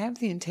 But to have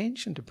the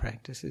intention to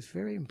practice is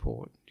very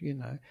important,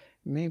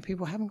 Many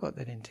people haven't got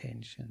that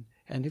intention.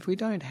 And if we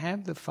don't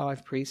have the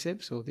 5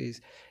 precepts or these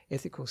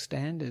ethical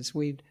standards,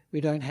 we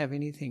don't have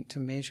anything to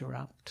measure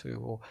up to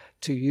or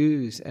to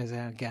use as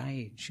our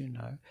gauge,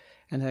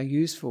 and they're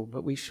useful.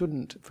 But we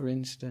shouldn't, for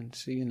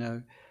instance,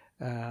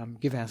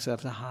 give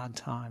ourselves a hard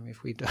time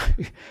if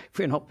if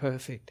we're not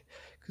perfect,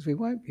 because we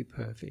won't be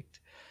perfect.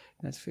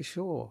 That's for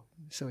sure.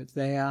 So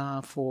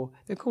they're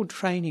called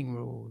training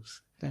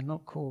rules. They're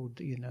not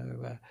called,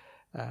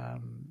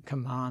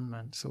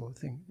 commandments or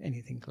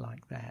anything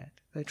like that.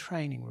 They're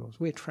training rules.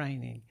 We're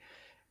training,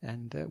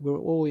 and we're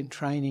all in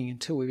training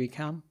until we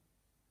become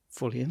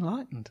fully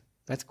enlightened.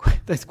 That's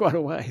quite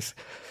a ways.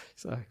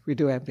 So we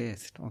do our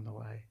best on the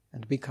way,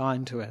 and be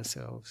kind to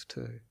ourselves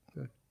too.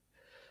 Good.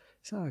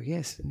 So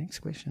yes, the next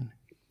question.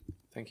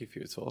 Thank you for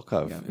your talk.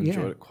 I've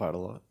enjoyed it quite a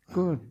lot.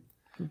 Good.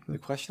 The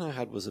question I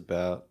had was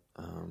about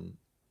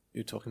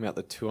you're talking about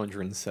the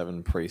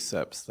 207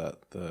 precepts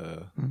that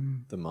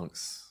the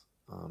monks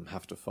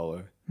have to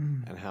follow,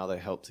 and how they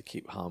help to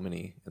keep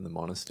harmony in the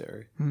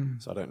monastery.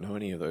 So I don't know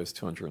any of those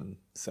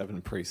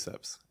 207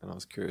 precepts, and I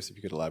was curious if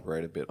you could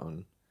elaborate a bit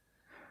on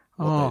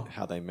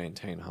how they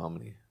maintain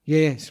harmony.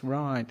 Yes,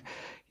 right.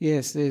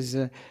 Yes, there's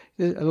a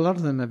lot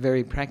of them are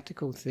very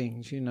practical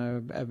things,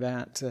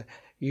 about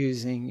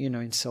using,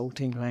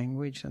 insulting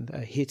language and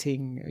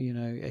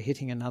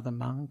hitting another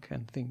monk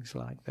and things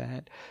like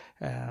that.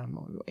 There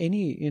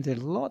are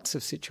lots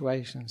of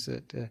situations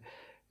that.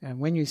 And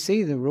when you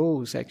see the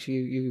rules, actually,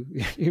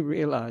 you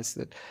realise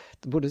that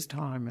the Buddha's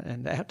time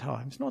and our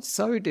time is not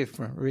so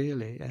different,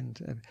 really.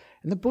 And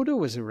the Buddha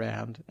was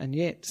around, and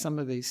yet some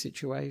of these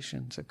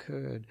situations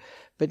occurred.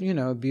 But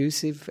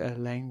abusive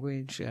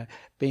language,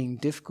 being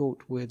difficult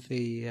with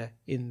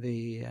in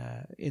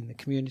the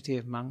community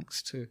of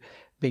monks, to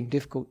being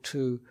difficult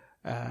to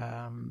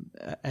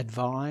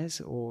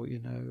advise or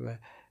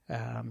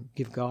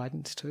give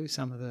guidance to.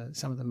 Some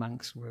of the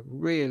monks were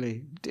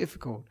really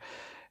difficult.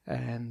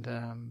 And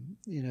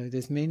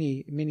there's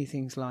many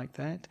things like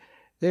that.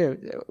 There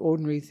are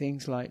ordinary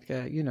things like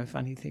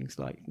funny things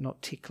like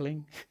not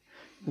tickling,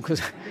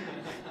 because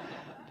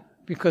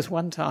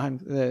one time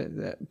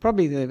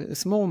probably the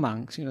small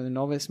monks, the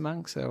novice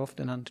monks, they're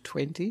often under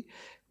 20,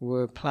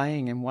 were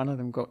playing, and one of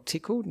them got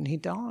tickled and he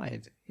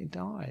died.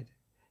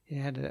 He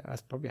had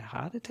probably a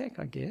heart attack,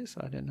 I guess.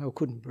 I don't know.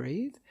 Couldn't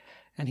breathe,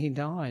 and he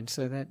died.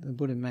 So that the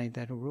Buddha made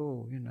that a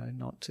rule,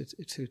 not to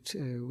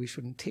we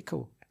shouldn't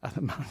tickle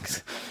other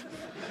monks.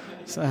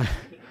 So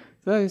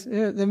there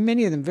are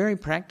many of them very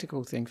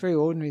practical things, very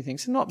ordinary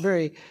things, not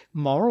very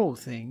moral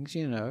things,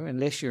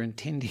 unless you're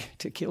intending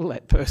to kill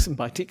that person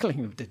by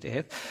tickling them to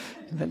death.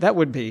 That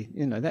would be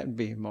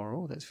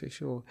immoral, that's for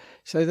sure.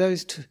 So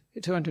those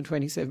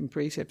 227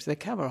 precepts, they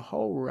cover a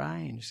whole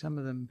range. Some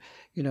of them,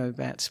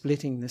 about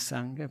splitting the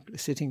Sangha,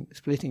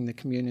 splitting the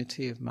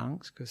community of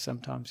monks, because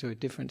sometimes there are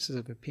differences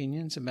of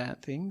opinions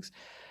about things.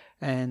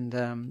 And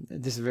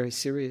this is a very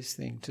serious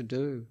thing to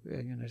do,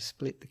 to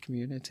split the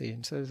community.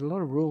 And so there's a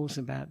lot of rules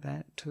about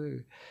that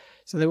too.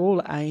 So they're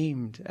all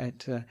aimed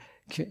at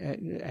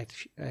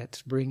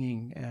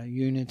bringing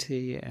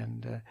unity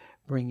and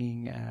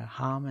bringing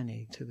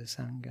harmony to the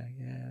Sangha.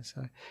 Yeah.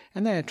 So,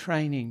 and they are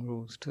training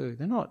rules too.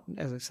 They're not,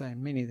 as I say,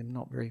 many of them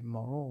not very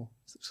moral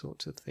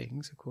sorts of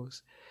things. Of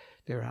course,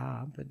 there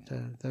are, but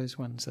those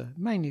ones are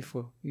mainly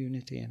for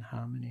unity and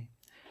harmony.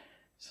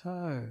 So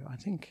I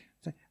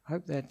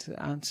hope that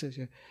answers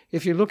you.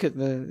 If you look at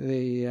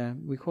the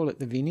we call it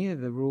the Vinaya,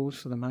 the rules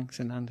for the monks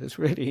and nuns, it's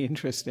really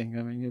interesting.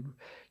 I mean,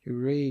 you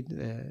read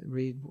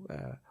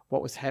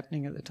what was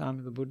happening at the time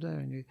of the Buddha,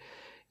 and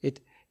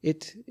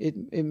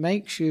it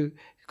makes you,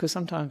 because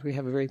sometimes we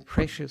have a very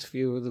precious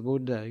view of the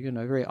Buddha, a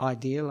very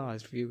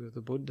idealized view of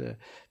the Buddha,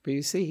 but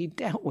you see he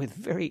dealt with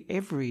very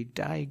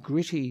everyday,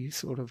 gritty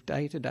sort of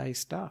day-to-day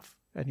stuff,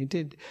 and he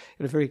did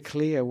in a very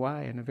clear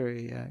way, in a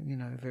very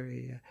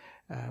very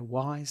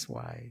wise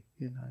way,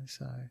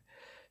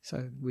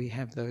 So we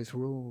have those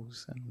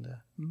rules, and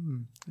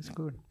it's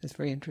good. It's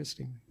very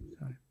interesting.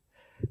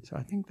 So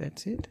I think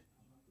that's it.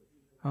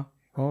 Oh,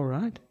 all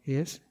right.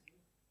 Yes.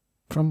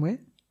 From where?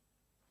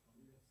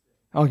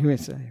 Oh,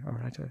 USA. All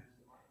right.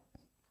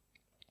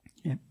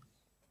 Yeah.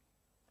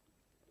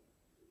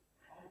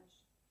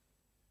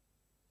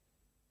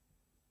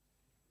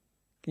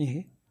 Can you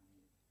hear?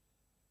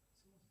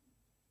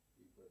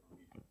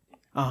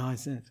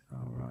 Is it?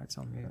 All right. It's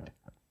on mute.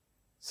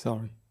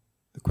 Sorry.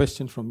 The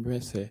question from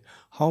USA.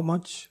 How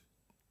much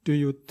do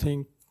you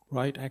think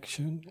right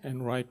action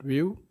and right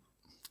view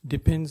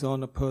depends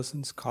on a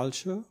person's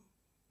culture,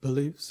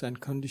 beliefs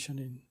and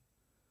conditioning?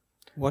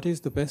 What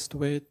is the best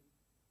way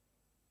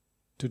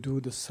to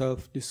do the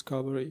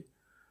self-discovery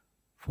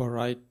for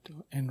right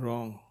and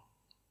wrong?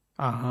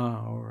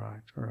 All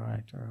right.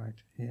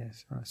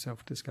 Yes, right.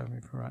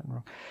 Self-discovery for right and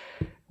wrong.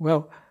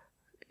 Well,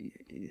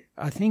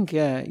 I think,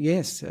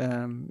 yes,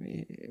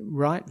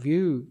 right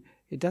view,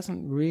 it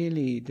doesn't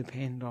really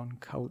depend on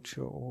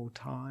culture or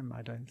time,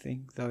 I don't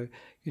think. Though,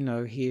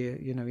 here,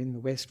 in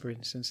the West, for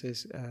instance,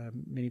 there's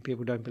many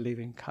people don't believe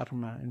in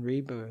karma and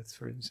rebirth,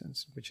 for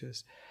instance, which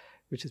is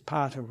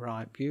part of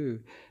right view,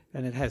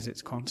 and it has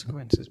its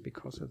consequences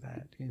because of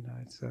that.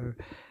 So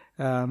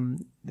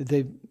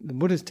the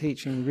Buddha's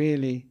teaching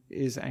really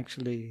is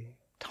actually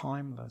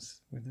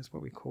timeless. That's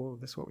what we call.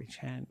 That's what we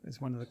chant.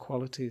 It's one of the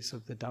qualities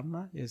of the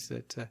Dhamma is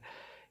that.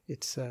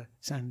 It's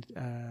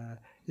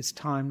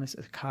timeless,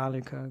 it's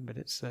kaliko, but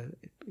it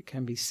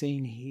can be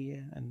seen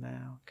here and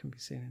now, it can be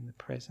seen in the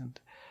present.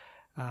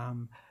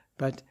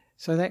 But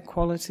so that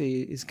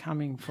quality is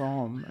coming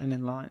from an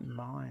enlightened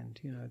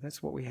mind.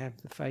 That's what we have,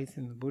 the faith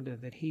in the Buddha,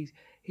 that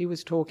he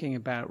was talking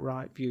about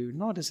right view,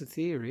 not as a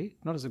theory,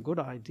 not as a good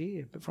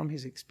idea, but from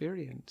his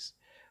experience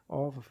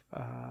of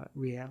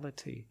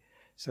reality.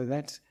 So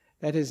that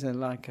is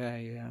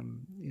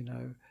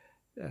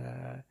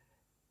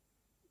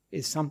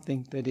is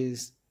something that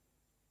is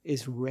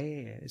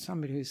rare. It's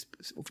somebody who's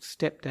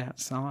stepped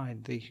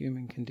outside the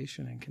human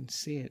condition and can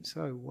see it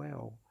so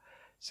well.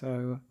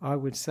 So I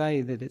would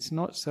say that it's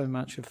not so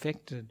much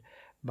affected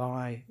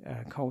by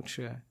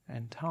culture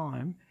and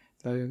time,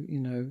 though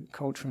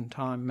culture and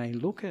time may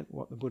look at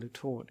what the Buddha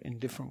taught in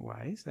different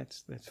ways.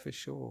 That's for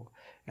sure,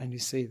 and you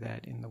see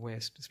that in the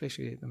West,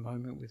 especially at the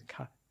moment with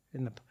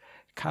in the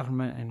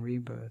karma and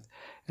rebirth.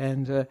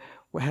 And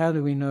how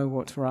do we know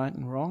what's right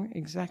and wrong?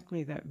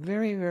 Exactly that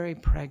very, very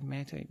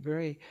pragmatic,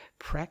 very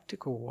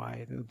practical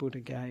way that the Buddha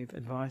gave,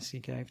 advice he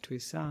gave to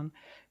his son.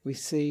 We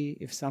see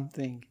if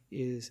something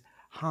is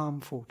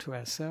harmful to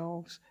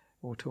ourselves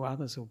or to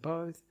others or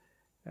both.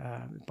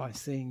 By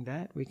seeing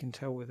that, we can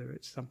tell whether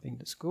it's something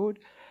that's good.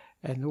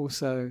 And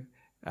also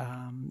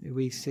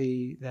we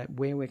see that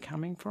where we're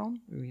coming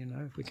from,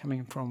 if we're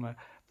coming from a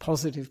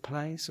positive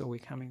place or we're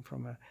coming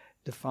from a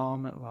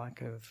defilement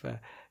like of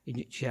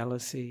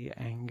jealousy,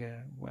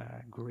 anger,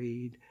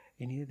 greed,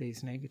 any of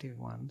these negative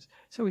ones.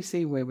 So we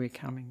see where we're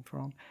coming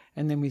from,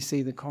 and then we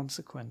see the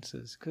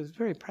consequences, because it's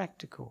very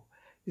practical.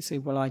 You see,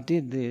 well, I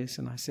did this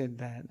and I said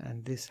that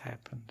and this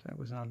happened. That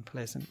was an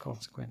unpleasant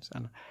consequence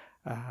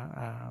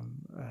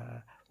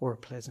or a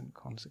pleasant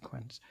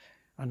consequence.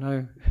 I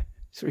know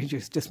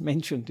Sriju's just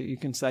mentioned that you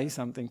can say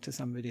something to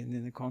somebody and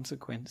then the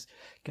consequence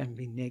can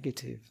be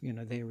negative,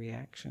 their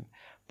reaction.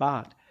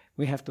 But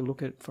we have to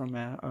look at it from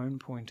our own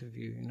point of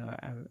view,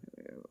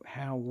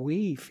 how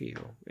we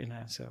feel in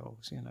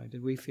ourselves.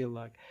 Did we feel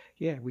like,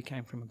 we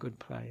came from a good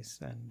place?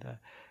 And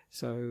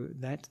so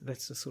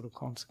that's the sort of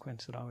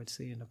consequence that I would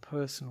see in a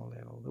personal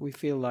level, that we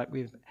feel like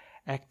we've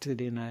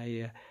acted in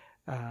a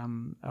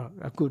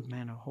a good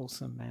manner,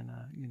 wholesome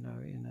manner,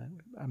 in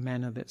a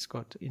manner that's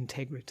got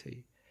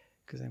integrity,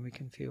 because then we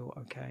can feel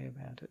okay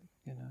about it,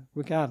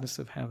 regardless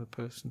of how the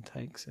person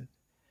takes it.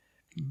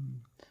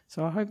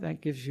 So I hope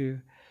that gives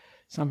you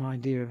some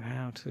idea of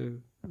how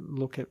to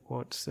look at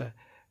what's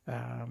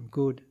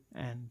good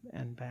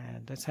and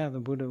bad. That's how the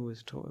Buddha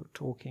was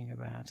talking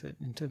about it,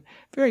 into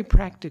very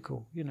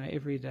practical,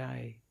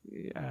 everyday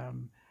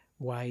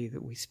way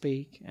that we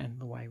speak and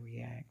the way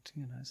we act.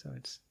 So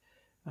it's,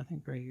 I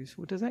think, very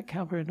useful. Does that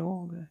cover it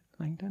all,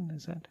 Langdon?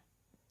 Is that?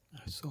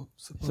 So.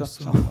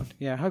 Somewhat.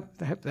 Yeah, I hope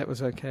that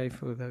was okay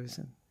for those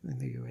in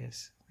the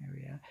US. There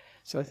we are.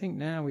 So I think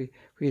now we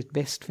had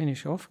best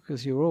finish off,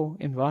 because you're all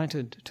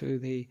invited to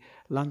the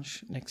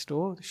lunch next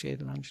door, the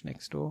shared lunch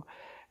next door.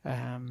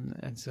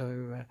 And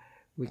so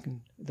we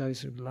can,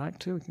 those who would like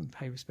to, we can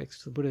pay respects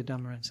to the Buddha,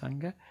 Dhamma and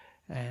Sangha,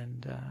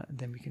 and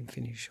then we can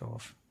finish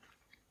off.